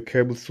turn the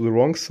cables to the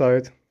wrong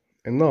side.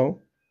 And now,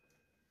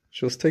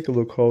 just take a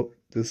look how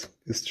this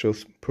is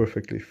just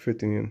perfectly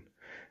fitting in.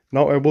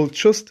 Now I will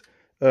just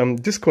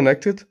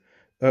disconnect it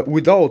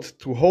without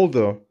to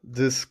holder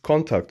this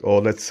contact,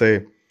 or let's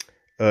say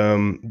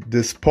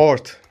this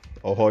part,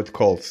 or how it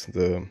calls,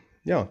 the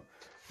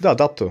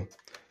adapter.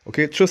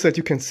 Okay, just that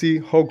you can see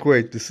how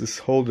great this is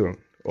holding.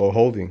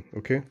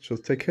 Okay,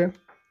 just take care.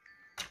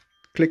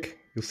 Click,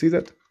 you see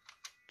that?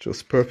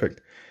 Just perfect.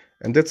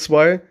 And that's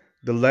why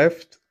the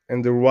left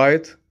and the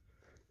right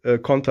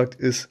contact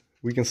is,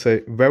 we can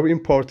say, very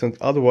important.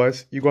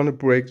 Otherwise, you're gonna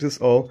break this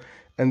all,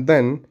 and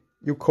then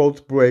you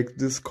could break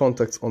these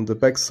contacts on the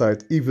back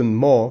side even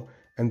more,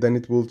 and then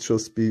it will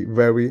just be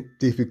very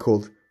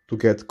difficult to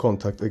get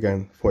contact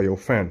again for your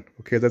fan.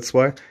 Okay, that's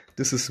why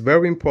this is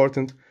very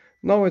important.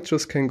 Now I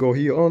just can go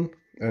here on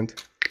and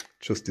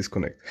just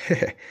disconnect.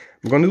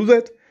 I'm gonna do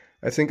that.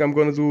 I think I'm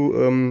gonna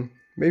do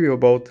maybe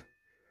about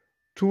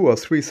 2 or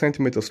 3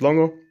 centimeters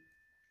longer,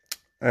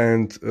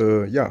 and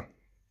yeah,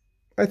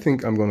 I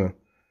think I'm gonna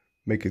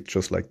make it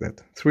just like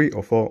that, 3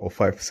 or 4 or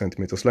 5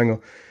 centimeters longer.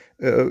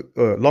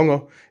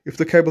 If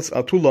the cables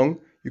are too long,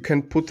 you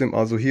can put them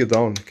also here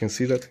down. You can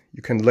see that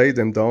you can lay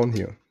them down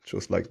here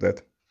just like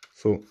that.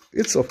 So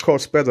it's of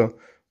course better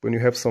when you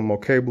have some more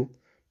cable,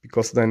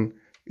 because then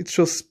it's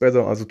just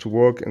better also to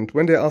work. And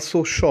when they are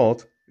so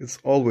short, it's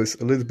always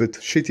a little bit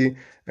shitty,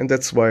 and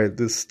that's why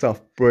this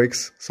stuff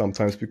breaks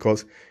sometimes,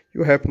 because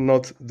you have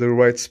not the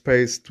right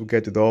space to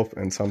get it off,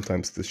 and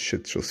sometimes this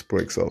shit just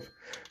breaks off.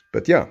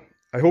 But yeah,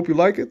 I hope you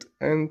like it,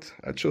 and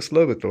I just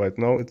love it right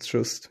now. It's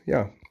just,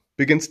 yeah,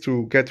 begins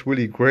to get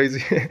really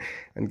crazy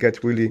and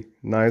get really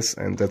nice,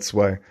 and that's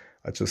why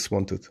I just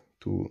wanted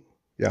to,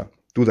 yeah,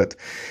 do that.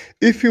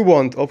 If you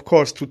want, of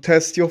course, to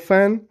test your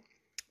fan,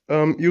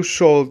 you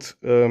should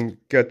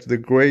get the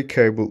gray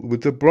cable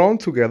with the brown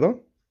together,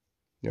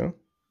 yeah,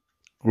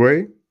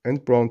 gray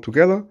and brown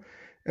together,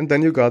 and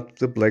then you got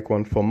the black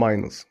one for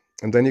minus,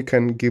 and then you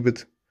can give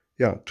it,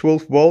 yeah,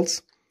 12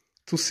 volts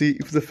to see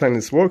if the fan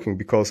is working,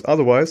 because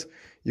otherwise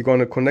you're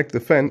gonna connect the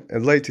fan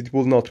and later it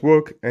will not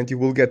work and you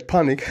will get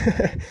panic.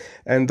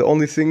 And the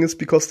only thing is,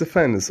 because the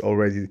fan is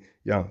already,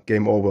 yeah,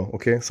 game over.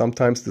 Okay,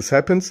 sometimes this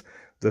happens,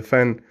 the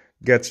fan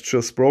gets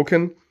just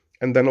broken,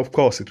 and then of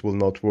course it will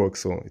not work.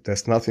 So it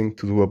has nothing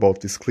to do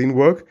about this clean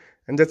work,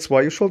 and that's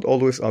why you should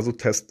always also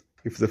test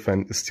if the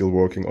fan is still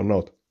working or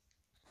not.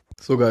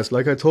 So guys,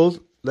 like I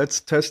told, let's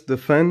test the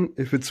fan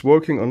if it's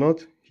working or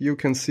not. Here you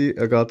can see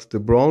I got the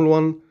brown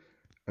one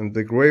and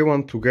the gray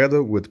one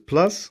together with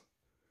plus,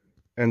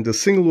 and the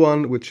single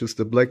one, which is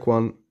the black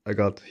one, I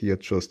got here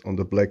just on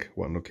the black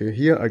one. Okay,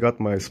 here I got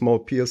my small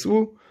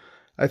PSU.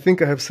 I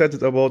think I have set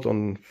it about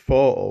on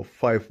 4 or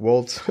 5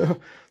 volts,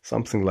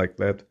 something like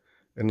that.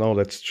 And now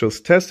let's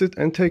just test it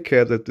and take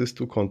care that these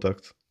two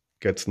contacts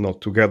gets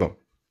not together.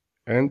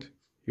 And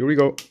here we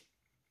go.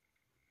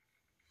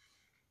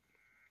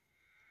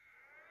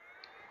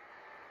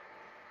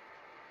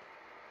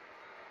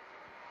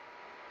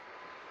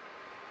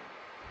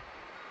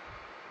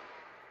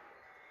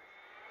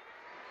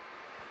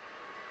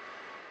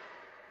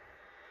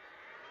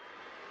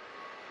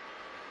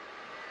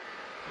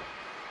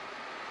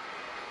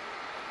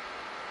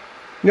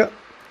 Yeah,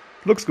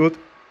 looks good.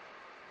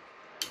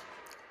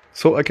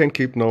 So I can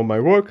keep now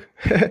my work,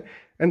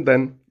 and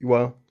then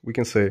we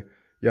can say,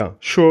 yeah,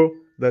 sure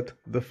that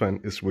the fan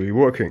is really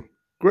working.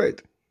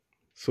 Great.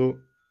 So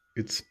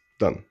it's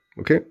done.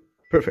 Okay,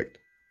 perfect.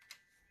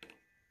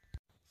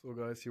 So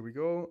guys, here we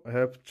go. I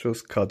have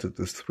just cut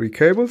these 3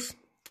 cables.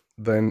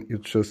 Then you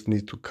just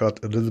need to cut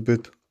a little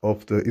bit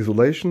of the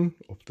isolation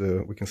of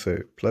the, we can say,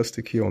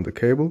 plastic here on the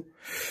cable.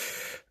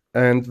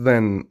 And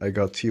then I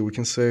got here, we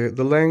can say,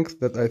 the length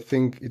that I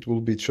think it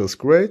will be just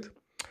great.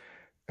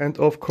 And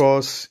of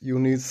course, you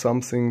need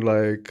something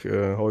like,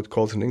 how it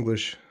calls in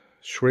English,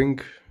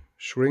 shrink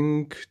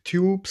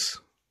tubes.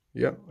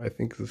 Yeah, I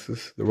think this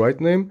is the right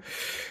name.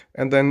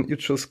 And then you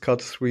just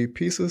cut 3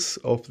 pieces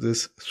of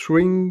this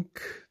shrink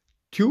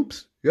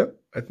tubes. Yeah,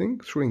 I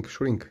think shrink.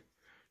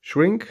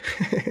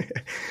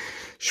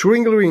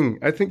 Shrinkling,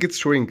 I think it's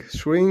shrink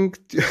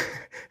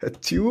a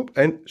tube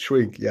and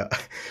shrink, yeah.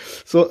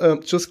 So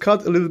just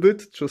cut a little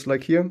bit, just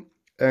like here,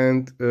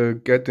 and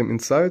get them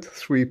inside.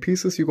 3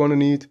 pieces you're gonna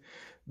need.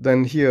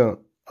 Then here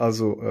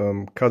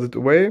also cut it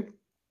away,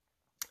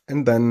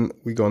 and then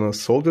we're gonna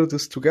solder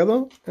this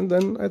together, and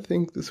then I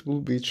think this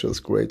will be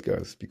just great,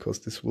 guys, because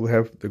this will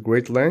have the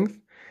great length,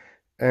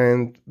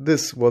 and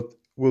this what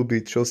will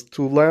be just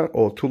too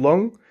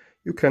long,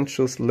 you can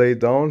just lay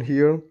down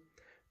here.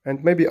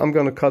 And maybe I'm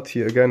gonna cut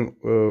here again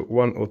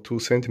 1 or 2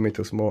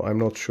 centimeters more, I'm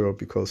not sure,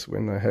 because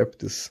when I have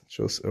this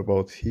just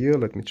about here,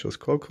 let me just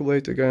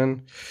calculate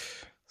again.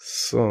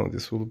 So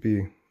this will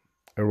be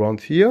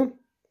around here,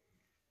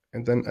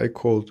 and then I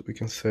could, we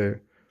can say,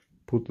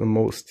 put the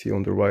most here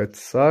on the right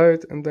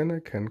side, and then I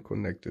can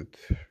connect it.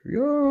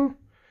 Yeah,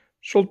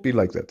 should be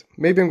like that.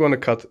 Maybe I'm gonna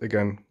cut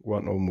again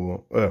 1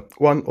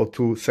 or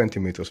 2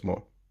 centimeters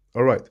more.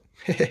 All right.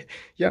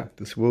 Yeah,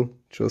 this will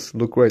just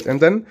look great. And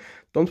then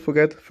don't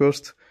forget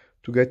first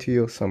to get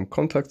here some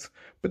contacts,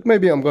 but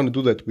maybe I'm gonna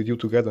do that with you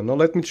together. Now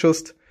let me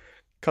just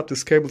cut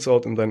these cables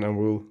out, and then I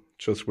will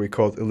just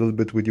record a little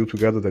bit with you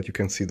together that you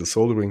can see the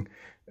soldering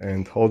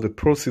and how the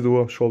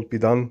procedure should be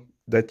done,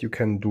 that you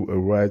can do a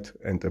right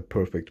and a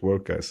perfect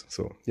work, guys.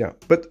 So yeah,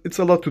 but it's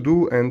a lot to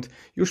do, and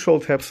you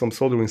should have some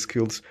soldering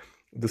skills.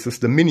 This is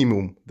the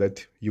minimum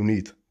that you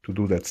need to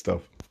do that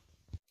stuff.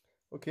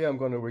 Okay, I'm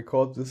gonna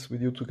record this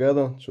with you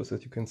together, just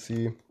that you can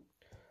see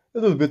a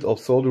little bit of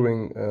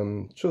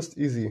soldering, just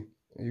easy.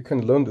 You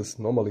can learn this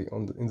normally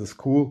in the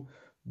school,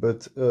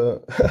 but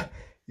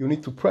you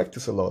need to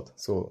practice a lot.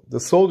 So the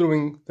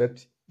soldering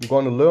that you're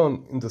gonna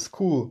learn in the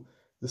school,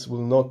 this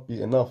will not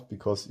be enough,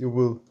 because you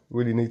will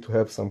really need to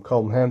have some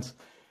calm hands.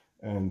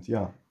 And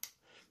yeah,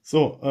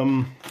 so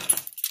I'm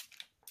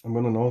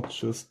gonna now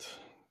just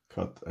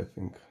cut, I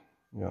think,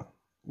 yeah,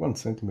 1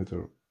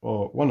 centimeter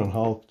or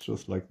 1.5,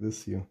 just like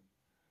this here.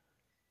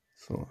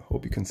 So I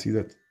hope you can see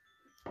that.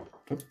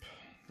 Yep.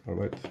 All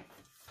right.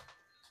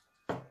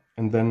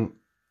 And then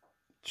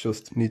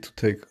just need to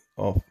take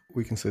off,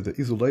 we can say, the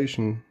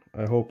isolation.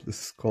 I hope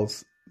this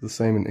calls the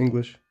same in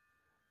English.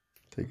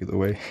 Take it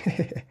away.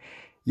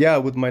 Yeah,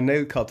 with my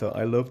nail cutter.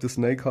 I love this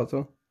nail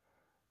cutter.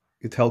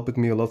 It helped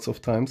me a lots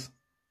of times.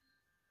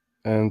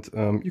 And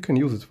you can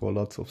use it for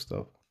lots of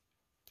stuff.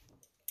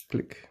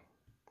 Click.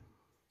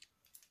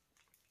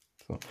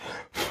 So,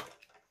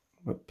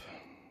 whoop.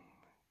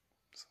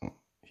 So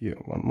here,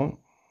 one more.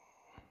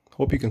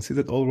 Hope you can see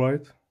that all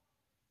right.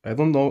 I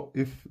don't know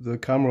if the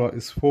camera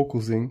is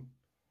focusing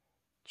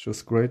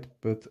just great,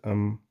 but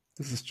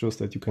this is just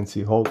that you can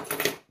see how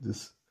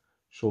this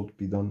should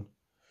be done.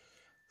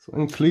 So,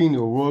 and clean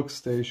your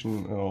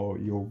workstation or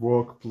your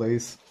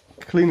workplace.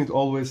 Clean it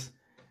always,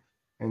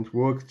 and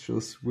work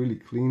just really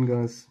clean,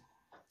 guys.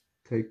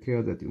 Take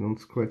care that you don't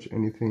scratch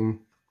anything.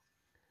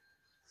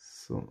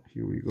 So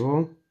here we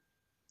go.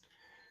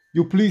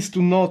 You please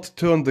do not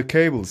turn the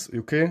cables,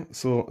 okay?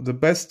 So the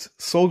best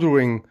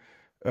soldering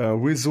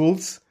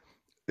results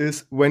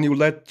is when you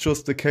let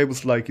just the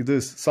cables like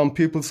this. Some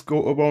people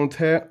go around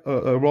here,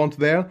 around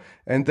there,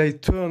 and they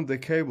turn the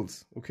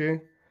cables,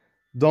 okay?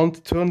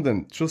 Don't turn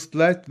them, just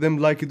let them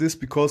like this,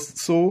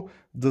 because so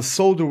the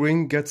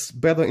soldering gets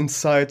better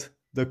inside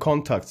the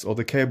contacts or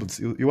the cables.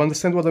 You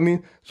understand what I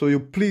mean? So you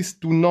please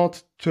do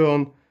not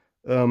turn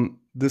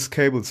these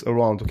cables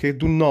around, okay?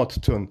 Do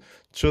not turn,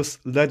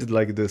 just let it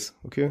like this,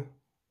 okay?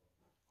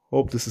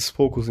 Hope this is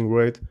focusing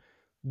right.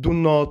 Do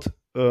not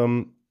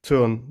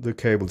turn the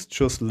cables,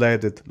 just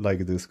let it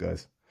like this,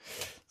 guys.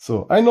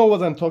 So I know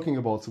what I'm talking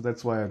about, so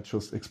that's why I'm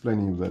just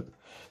explaining you that.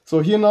 So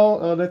here now,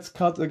 let's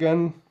cut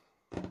again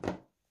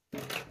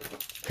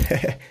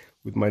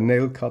with my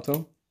nail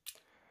cutter.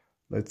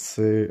 Let's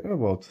say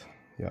about,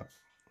 yeah,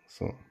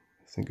 so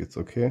I think it's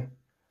okay.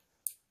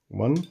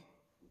 1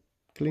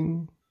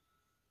 cling,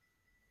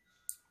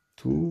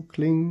 2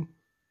 cling,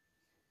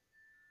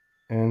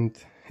 and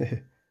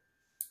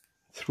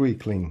 3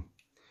 cling.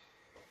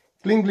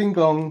 Cling, cling,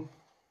 clong.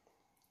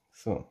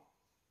 So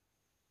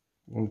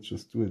I'm gonna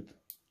just do it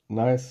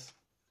nice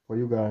for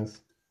you guys,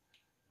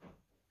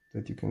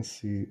 that you can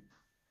see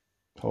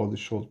how this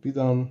should be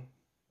done.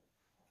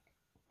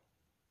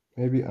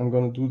 Maybe I'm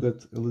gonna do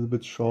that a little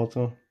bit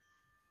shorter.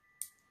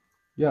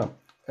 Yeah,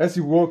 as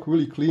you work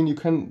really clean, you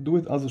can do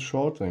it as a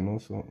shorter, you know,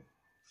 so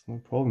it's no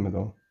problem at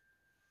all.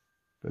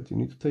 But you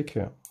need to take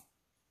care.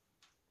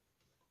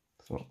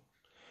 So,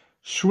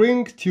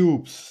 shrink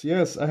tubes.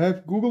 Yes, I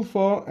have Google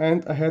for,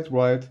 and I had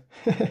right.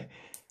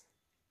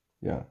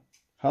 Yeah,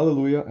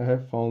 hallelujah, I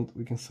have found,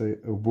 we can say,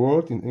 a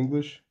word in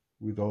English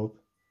without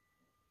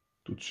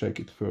to check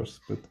it first.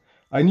 But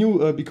I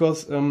knew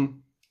because,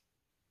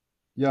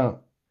 yeah,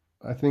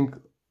 I think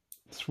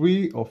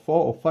 3 or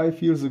 4 or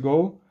 5 years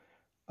ago,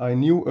 I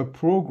knew a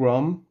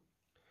program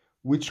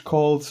which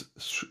calls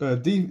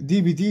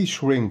DVD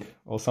shrink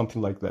or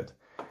something like that.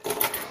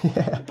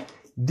 Yeah,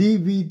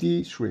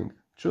 DVD shrink,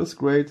 just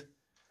great.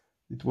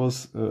 It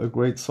was a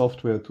great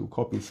software to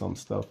copy some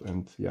stuff,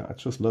 and yeah, I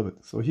just love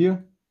it. So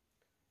here,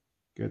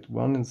 get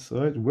one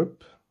inside,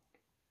 whip.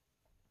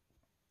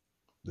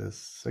 The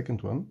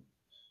second one,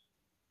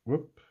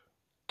 whip.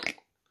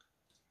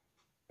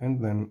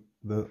 And then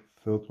the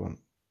third one.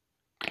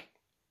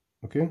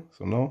 Okay,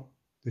 so now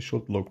this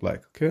should look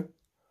like, okay?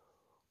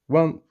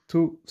 1,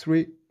 2,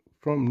 3,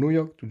 from New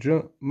York to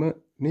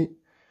Germany.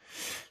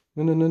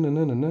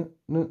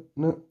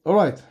 No. All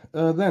right,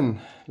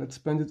 then let's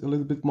bend it a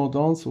little bit more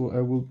down so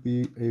I will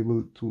be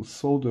able to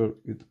solder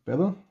it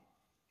better.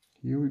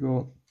 Here we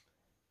go.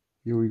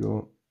 Here we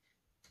go.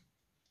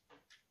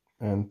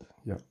 And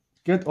yeah,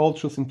 get all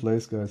just in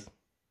place, guys.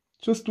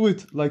 Just do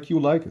it like you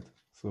like it.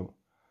 So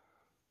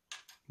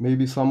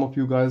maybe some of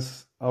you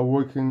guys are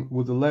working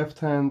with the left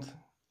hand.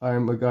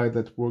 I'm a guy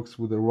that works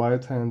with a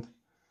right hand,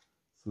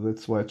 so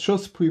that's why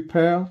just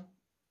prepare.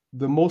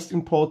 The most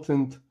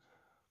important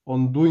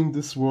on doing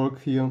this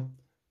work here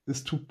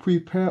is to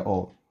prepare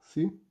all.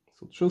 See?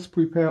 So just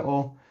prepare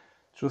all,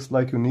 just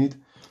like you need.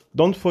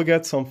 Don't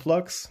forget some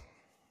flux.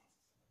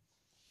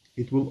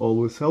 It will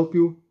always help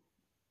you,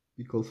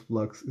 because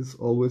flux is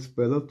always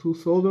better to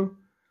solder.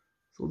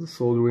 So the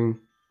soldering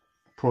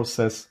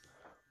process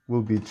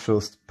will be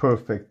just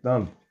perfect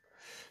done.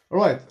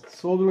 Alright,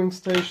 soldering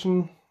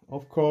station,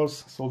 of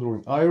course,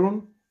 soldering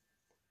iron.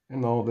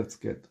 And now let's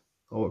get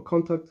our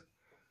contact.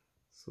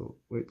 So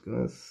wait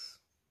guys.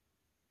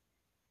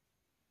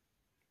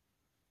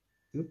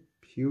 Yep,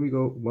 here we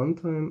go. One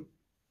time.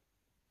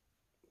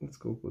 Let's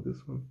go for this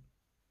one.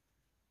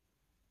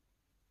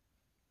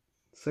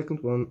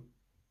 Second one.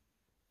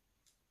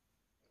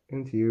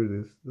 And here it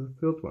is, the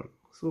third one.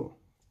 So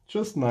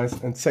just nice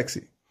and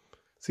sexy.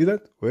 See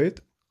that? Wait.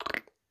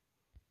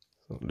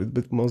 So a little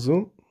bit more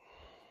zoom.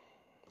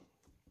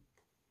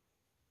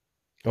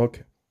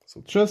 Okay,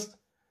 so just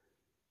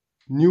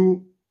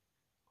new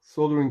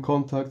soldering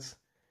contacts.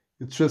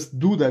 You just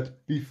do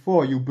that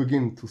before you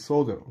begin to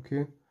solder,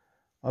 okay?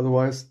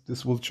 Otherwise,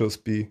 this will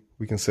just be,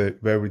 we can say,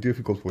 very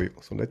difficult for you.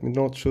 So let me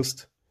now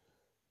just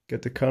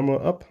get the camera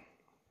up.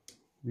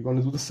 We're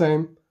gonna do the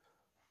same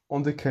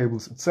on the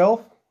cables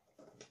itself.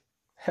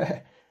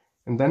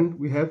 And then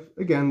we have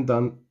again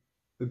done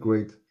a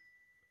great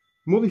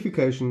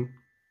modification,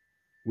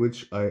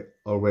 which I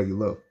already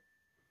love.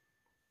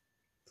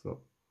 So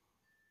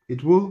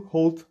it will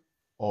hold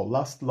or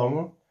last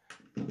longer.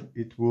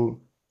 It will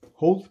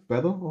hold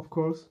better, of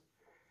course.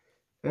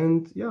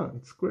 And yeah,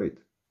 it's great.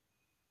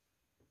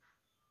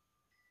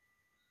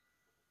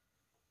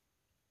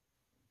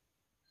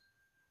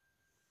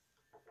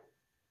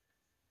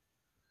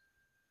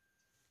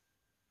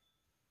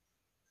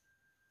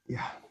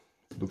 Yeah,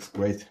 it looks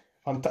great.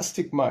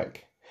 Fantastic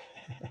mic.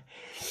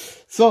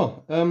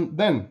 So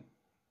then,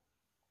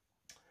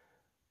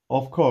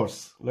 of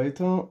course,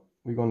 later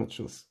we're gonna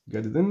just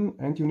get it in,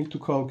 and you need to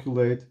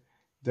calculate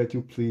that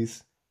you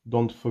please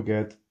don't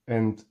forget,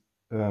 and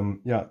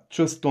yeah,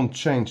 just don't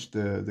change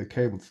the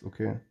cables,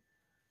 okay?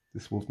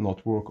 This will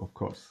not work, of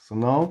course. So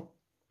now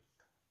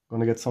I'm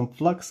gonna get some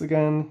flux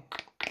again.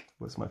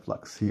 Where's my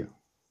flux? Here.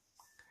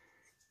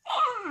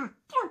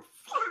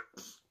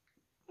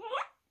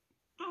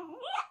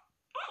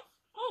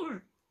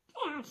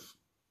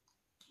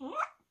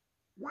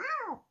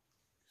 Wow,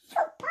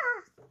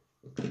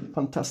 super!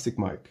 Fantastic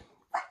mic.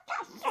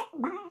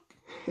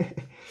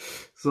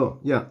 So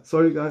yeah,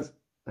 sorry guys,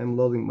 I'm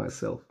loading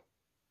myself.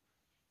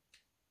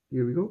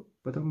 Here we go.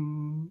 But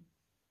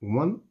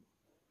one,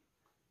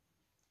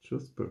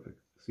 just perfect.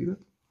 See that?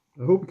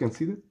 I hope you can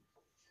see that.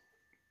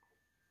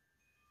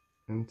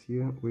 And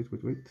here, wait,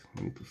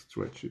 I need to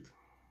stretch it.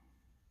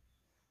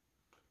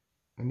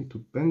 I need to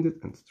bend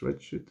it and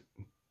stretch it.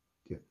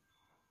 Yeah.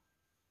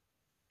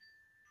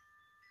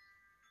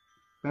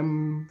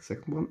 Bam,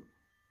 second one.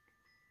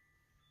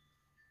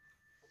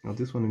 Now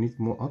this one I need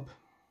more up.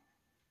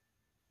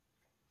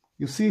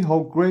 You see how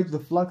great the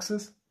flux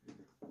is?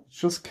 You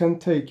just can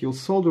take your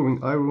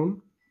soldering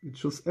iron, you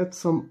just add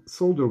some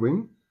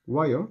soldering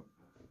wire,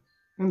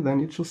 and then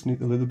you just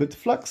need a little bit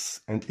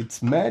flux, and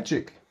it's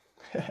magic.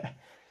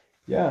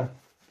 Yeah,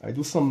 I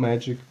do some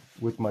magic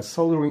with my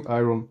soldering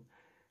iron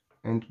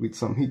and with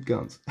some heat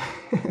guns.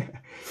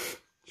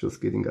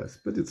 Just kidding guys,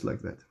 but it's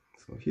like that.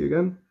 So here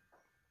again,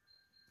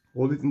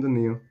 hold it in the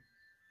near,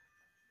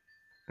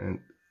 and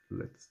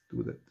let's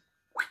do that.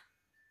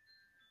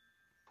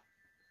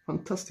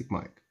 Fantastic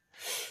mic.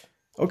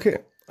 Okay,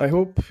 I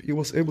hope you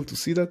was able to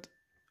see that.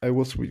 I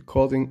was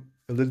recording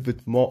a little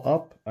bit more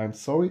up. I'm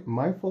sorry,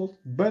 my fault,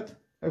 but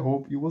I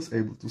hope you was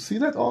able to see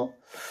that all.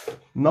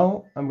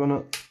 Now I'm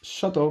gonna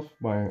shut off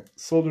my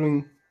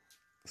soldering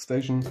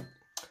station.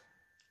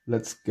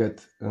 Let's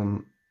get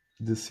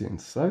this here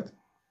inside.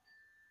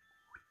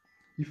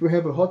 If you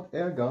have a hot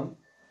air gun,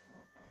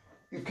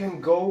 you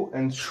can go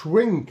and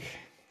shrink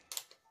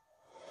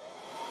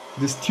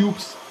these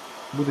tubes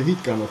with a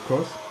heat gun, of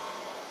course.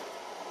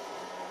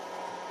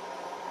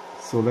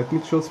 So let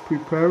me just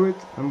prepare it.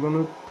 I'm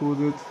gonna put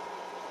it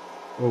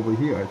over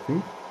here, I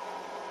think.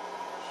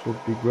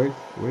 Should be great.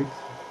 Wait.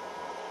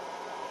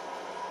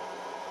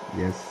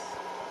 Yes.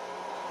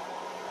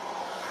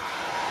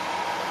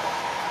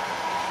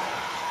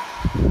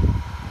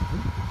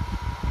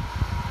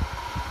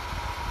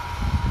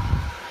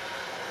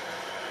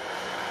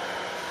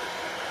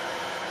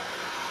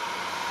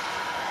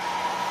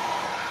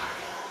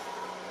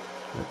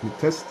 Let me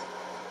test.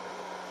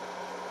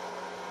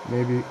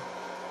 Maybe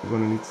we're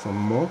gonna need some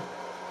more.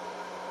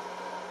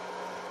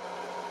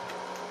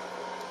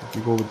 Let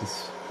me go with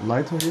this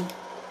lighter here.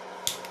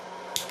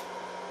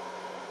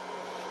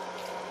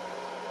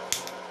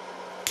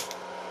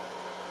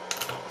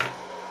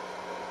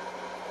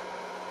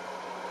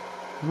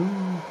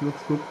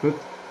 Looks good, but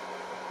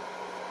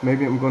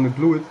maybe I'm gonna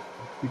glue it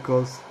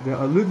because they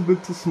are a little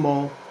bit too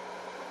small,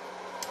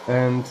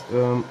 and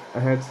I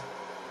had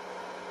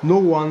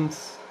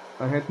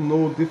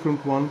no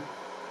different one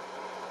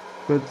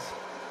but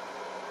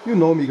you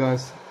know me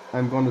guys,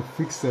 I'm gonna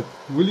fix that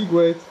really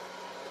great.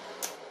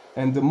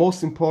 And the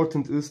most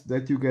important is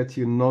that you get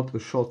here not a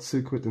short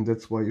circuit, and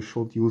that's why you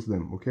should use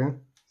them, okay?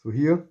 So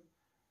here,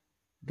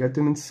 get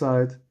them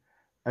inside.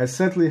 I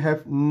sadly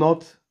have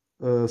not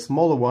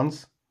smaller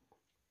ones,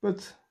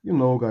 but you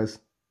know guys,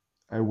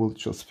 I will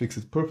just fix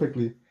it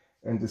perfectly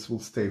and this will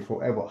stay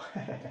forever.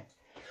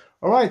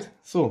 Alright,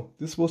 so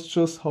this was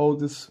just how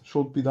this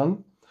should be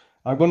done.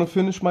 I'm gonna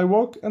finish my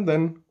work and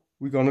then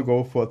we're gonna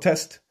go for a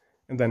test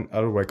and then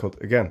I'll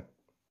record again.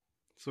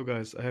 So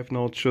guys, I have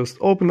now just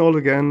opened all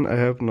again. I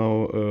have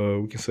now,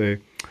 we can say,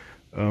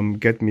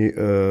 get me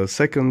a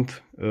second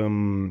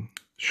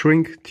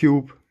shrink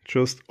tube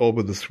just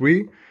over the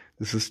 3.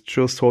 This is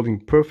just holding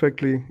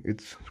perfectly.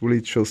 It's really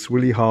just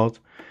really hard.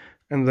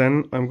 And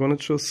then I'm gonna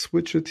just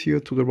switch it here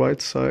to the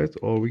right side,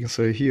 or we can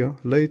say here,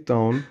 lay it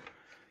down.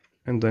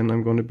 And then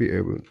I'm gonna be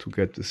able to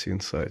get this here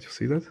inside. You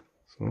see that?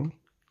 So,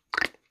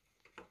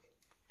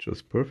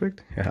 just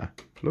perfect. Yeah,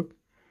 look.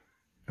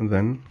 And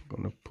then I'm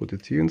gonna put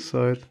it here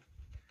inside.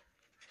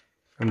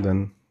 And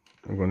then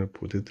I'm gonna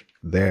put it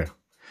there.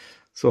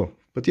 So,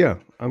 but yeah,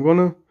 I'm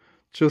gonna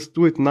just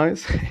do it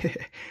nice.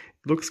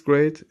 Looks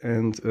great,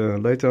 and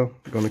later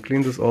I'm gonna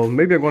clean this all.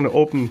 Maybe I'm gonna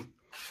open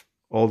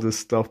all this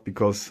stuff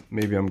because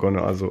maybe I'm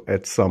gonna also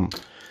add some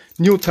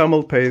new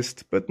thermal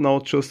paste. But now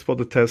just for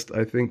the test,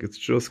 I think it's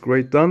just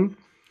great done.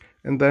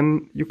 And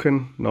then you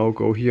can now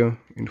go here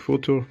in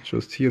footer,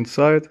 just here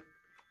inside.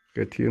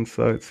 Get here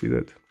inside, see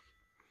that?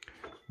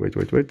 Wait.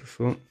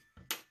 So.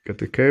 Get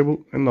the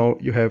cable, and now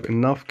you have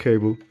enough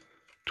cable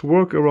to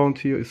work around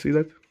here. You see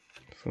that?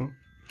 So,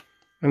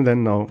 and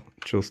then now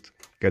just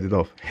get it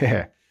off.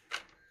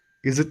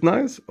 Is it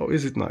nice or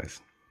is it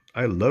nice?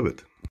 I love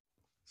it.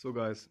 So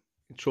guys,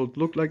 it should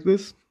look like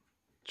this.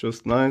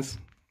 Just nice.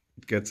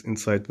 It gets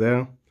inside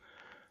there.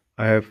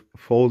 I have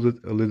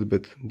folded a little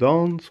bit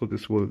down so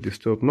this will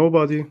disturb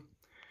nobody.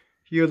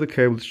 Here the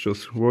cable is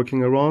just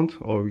working around,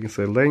 or we can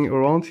say laying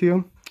around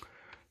here.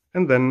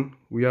 And then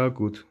we are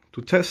good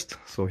to test.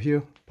 So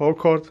here, power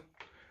cord.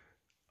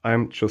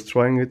 I'm just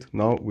trying it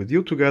now with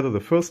you together the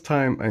first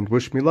time, and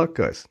wish me luck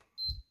guys.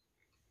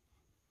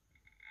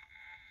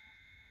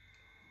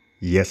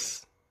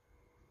 Yes,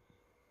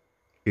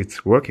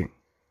 it's working.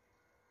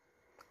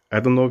 I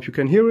don't know if you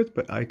can hear it,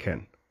 but I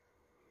can.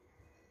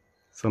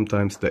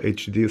 Sometimes the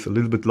HDD is a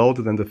little bit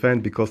louder than the fan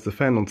because the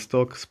fan on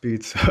stock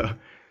speeds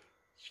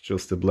it's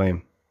just a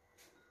blame.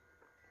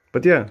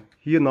 But yeah,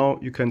 here now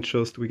you can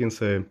just, we can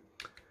say,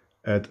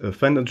 add a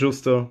fan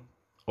adjuster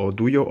or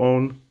do your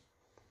own,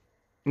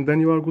 and then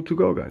you are good to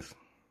go guys.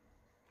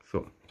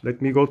 So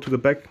let me go to the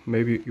back,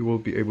 maybe you will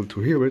be able to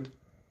hear it.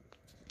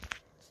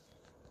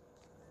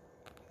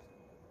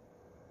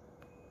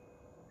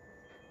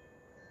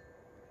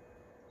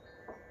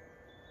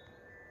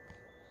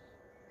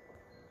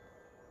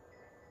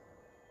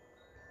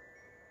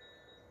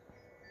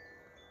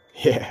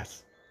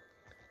 Yes,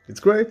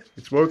 it's great,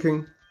 it's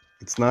working,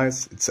 it's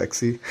nice, it's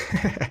sexy.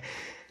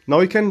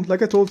 Now you can,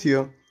 like I told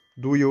you,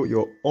 do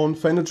your own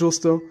fan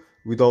adjuster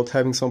without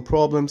having some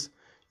problems.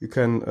 You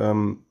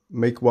can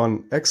make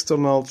one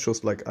external,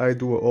 just like I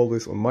do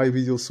always on my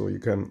videos, so you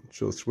can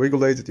just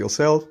regulate it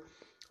yourself.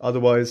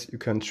 Otherwise, you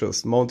can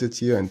just mount it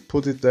here and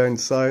put it there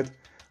inside.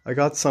 I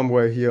got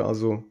somewhere here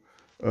also,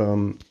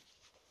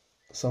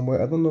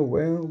 somewhere, I don't know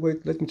where.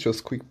 Wait, let me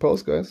just quick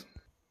pause, guys.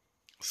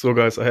 So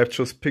guys, I have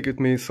just picked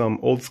me some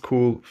old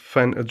school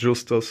fan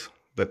adjusters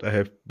that I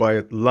have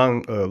bought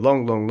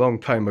long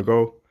time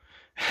ago.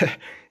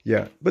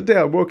 Yeah, but they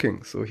are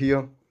working. So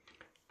here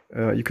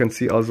you can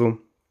see also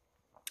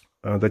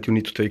that you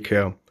need to take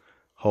care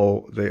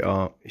how they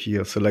are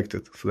here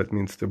selected. So that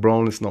means the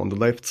brown is now on the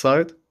left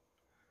side,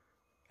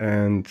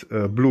 and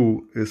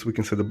blue is, we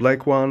can say, the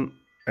black one,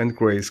 and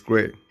gray is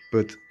gray.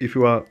 But if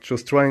you are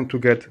just trying to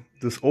get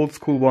these old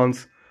school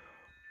ones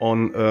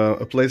on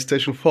a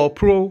PlayStation 4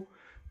 Pro,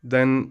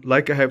 then,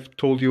 like I have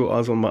told you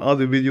also on my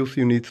other videos,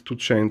 you need to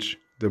change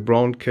the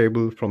brown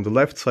cable from the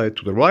left side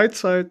to the right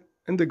side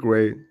and the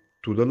gray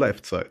to the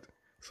left side.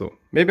 So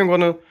maybe I'm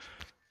gonna,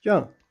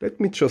 yeah, let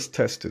me just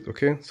test it,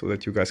 okay? So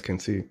that you guys can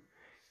see.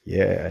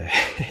 Yeah,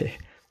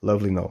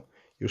 lovely now.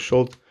 You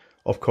should,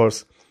 of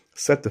course,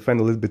 set the fan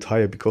a little bit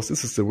higher because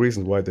this is the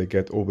reason why they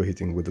get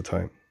overheating with the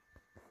time.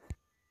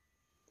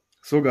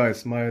 So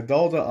guys, my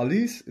daughter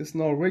Alice is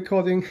now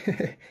recording.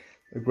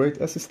 A great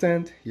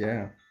assistant,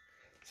 yeah.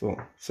 So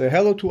say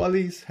hello to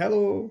Alice.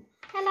 Hello.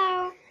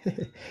 Hello.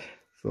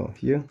 So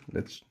here,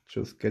 let's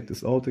just get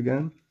this out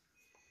again.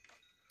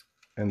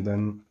 And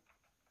then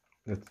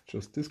let's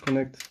just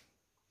disconnect.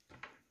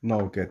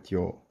 Now get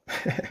your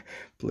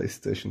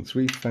PlayStation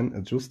 3 fan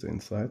adjuster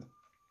inside.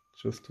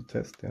 Just to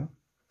test, yeah.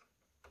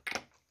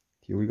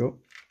 Here we go.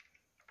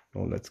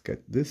 Now let's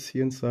get this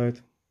here inside.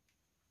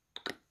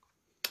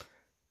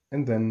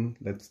 And then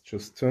let's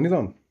just turn it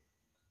on.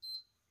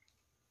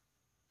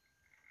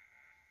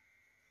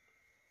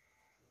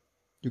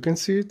 You can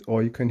see it,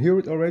 or you can hear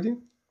it already.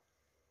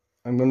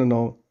 I'm gonna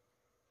now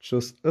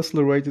just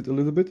accelerate it a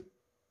little bit.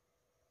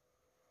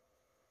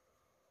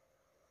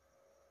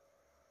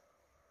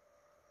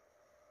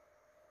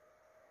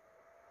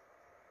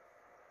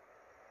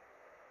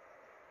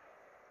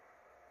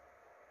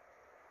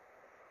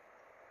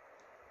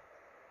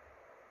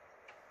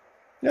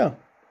 yeah, it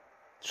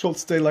should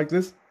stay like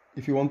this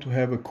if you want to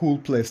have a cool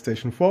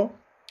PlayStation 4.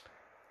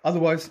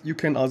 Otherwise, you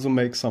can also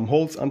make some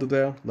holes under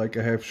there, like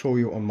I have shown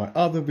you on my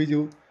other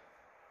video,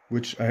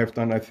 which I have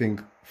done I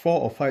think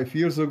 4 or 5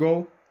 years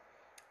ago.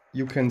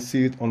 You can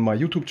see it on my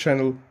YouTube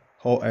channel,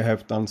 how I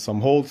have done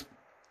some holes.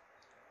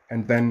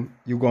 And then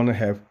you're gonna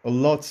have a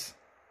lot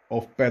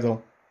of better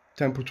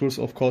temperatures,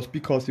 of course,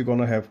 because you're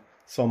gonna have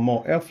some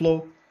more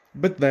airflow.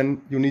 But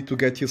then you need to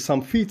get here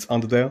some feeds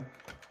under there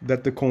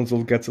that the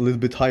console gets a little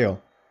bit higher.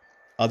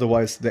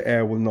 Otherwise the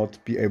air will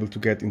not be able to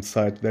get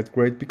inside that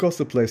great, because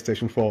the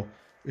PlayStation 4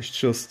 is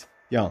just,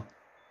 yeah,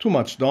 too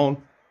much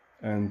down.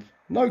 And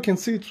now you can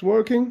see it's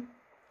working.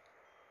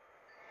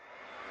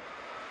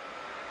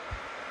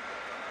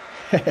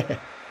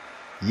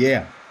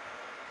 Yeah.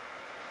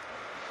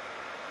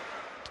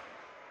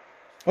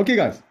 Okay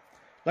guys,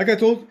 like I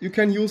told, you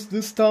can use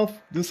this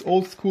stuff, this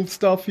old school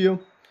stuff here,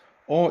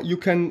 or we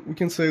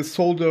can say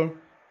solder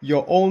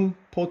your own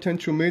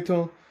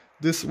potentiometer.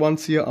 These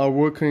ones here are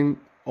working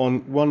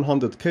on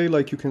 100K,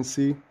 like you can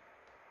see.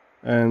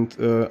 And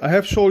I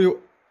have shown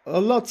you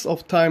lots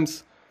of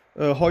times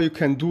how you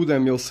can do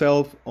them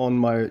yourself on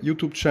my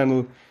YouTube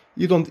channel.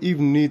 You don't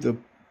even need a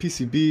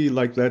PCB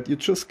like that. You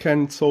just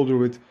can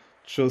solder it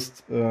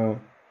just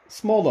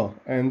smaller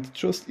and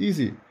just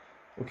easy.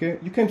 Okay,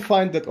 you can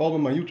find that all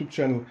on my YouTube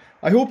channel.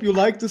 I hope you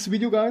like this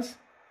video, guys.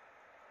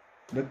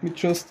 Let me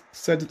just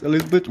set it a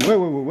little bit.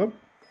 Whoa.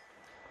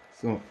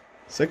 So,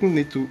 second,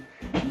 need to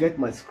get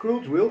my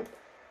screw drill.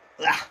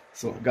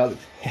 So, got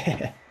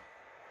it.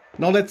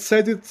 Now let's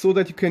set it so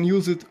that you can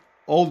use it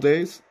all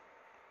days,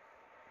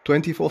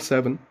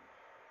 24/7.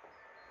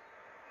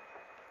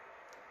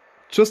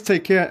 Just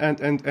take care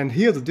and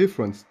hear the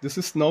difference. This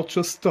is not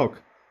just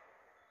stock.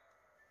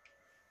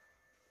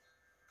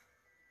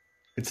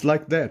 It's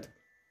like that.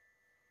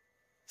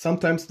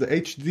 Sometimes the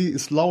HD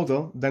is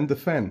louder than the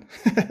fan.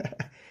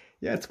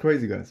 Yeah, it's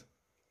crazy, guys.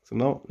 So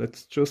now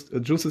let's just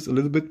adjust this a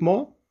little bit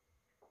more.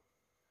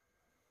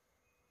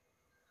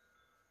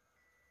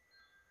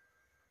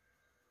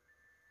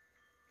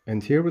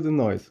 And hear with the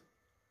noise.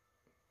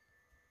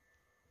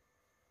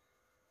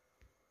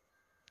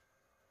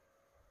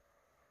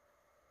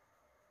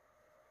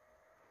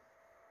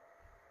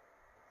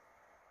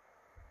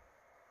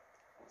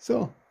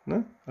 So,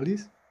 no,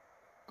 Alice?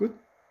 Good?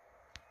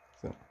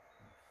 So,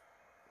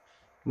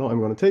 now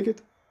I'm gonna take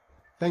it.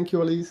 Thank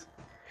you, Alice.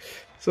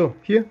 So,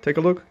 here, take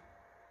a look.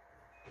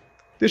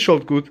 This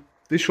should good.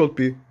 This should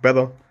be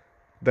better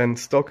than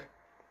stock.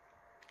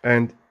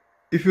 And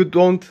if you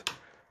don't,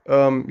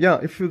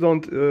 if you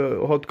don't,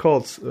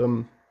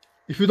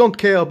 if you don't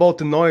care about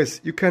the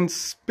noise, you can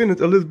spin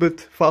it a little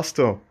bit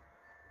faster.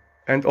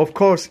 And of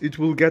course, it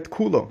will get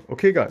cooler.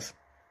 Okay, guys?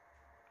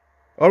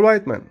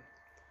 Alright, man.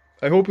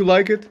 I hope you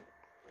like it.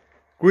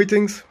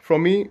 Greetings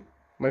from me,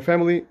 my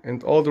family,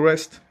 and all the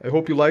rest. I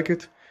hope you like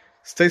it.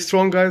 Stay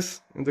strong,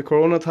 guys, in the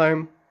corona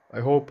time. I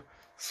hope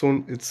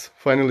soon it's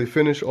finally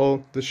finished,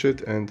 all the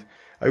shit. And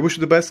I wish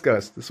you the best,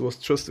 guys. This was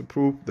just a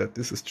proof that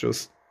this is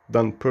just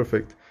done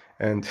perfect.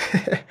 And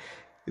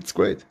it's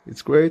great.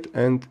 It's great.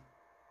 And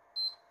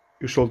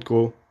you should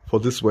go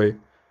for this way.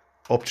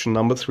 Option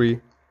number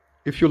 3.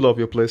 If you love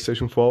your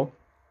PlayStation 4.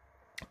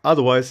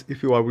 Otherwise,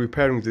 if you are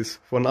repairing this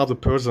for another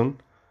person,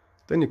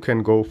 then you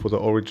can go for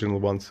the original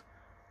ones,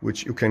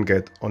 which you can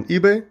get on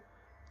eBay.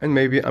 And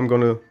maybe I'm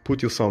gonna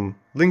put you some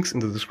links in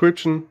the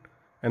description,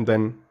 and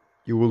then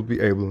you will be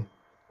able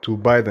to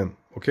buy them.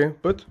 Okay?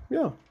 But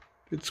yeah,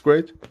 it's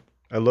great.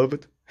 I love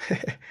it.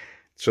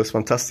 It's just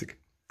fantastic.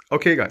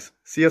 Okay, guys,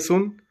 see you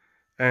soon,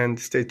 and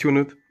stay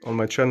tuned on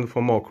my channel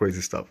for more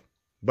crazy stuff.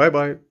 Bye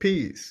bye.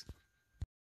 Peace.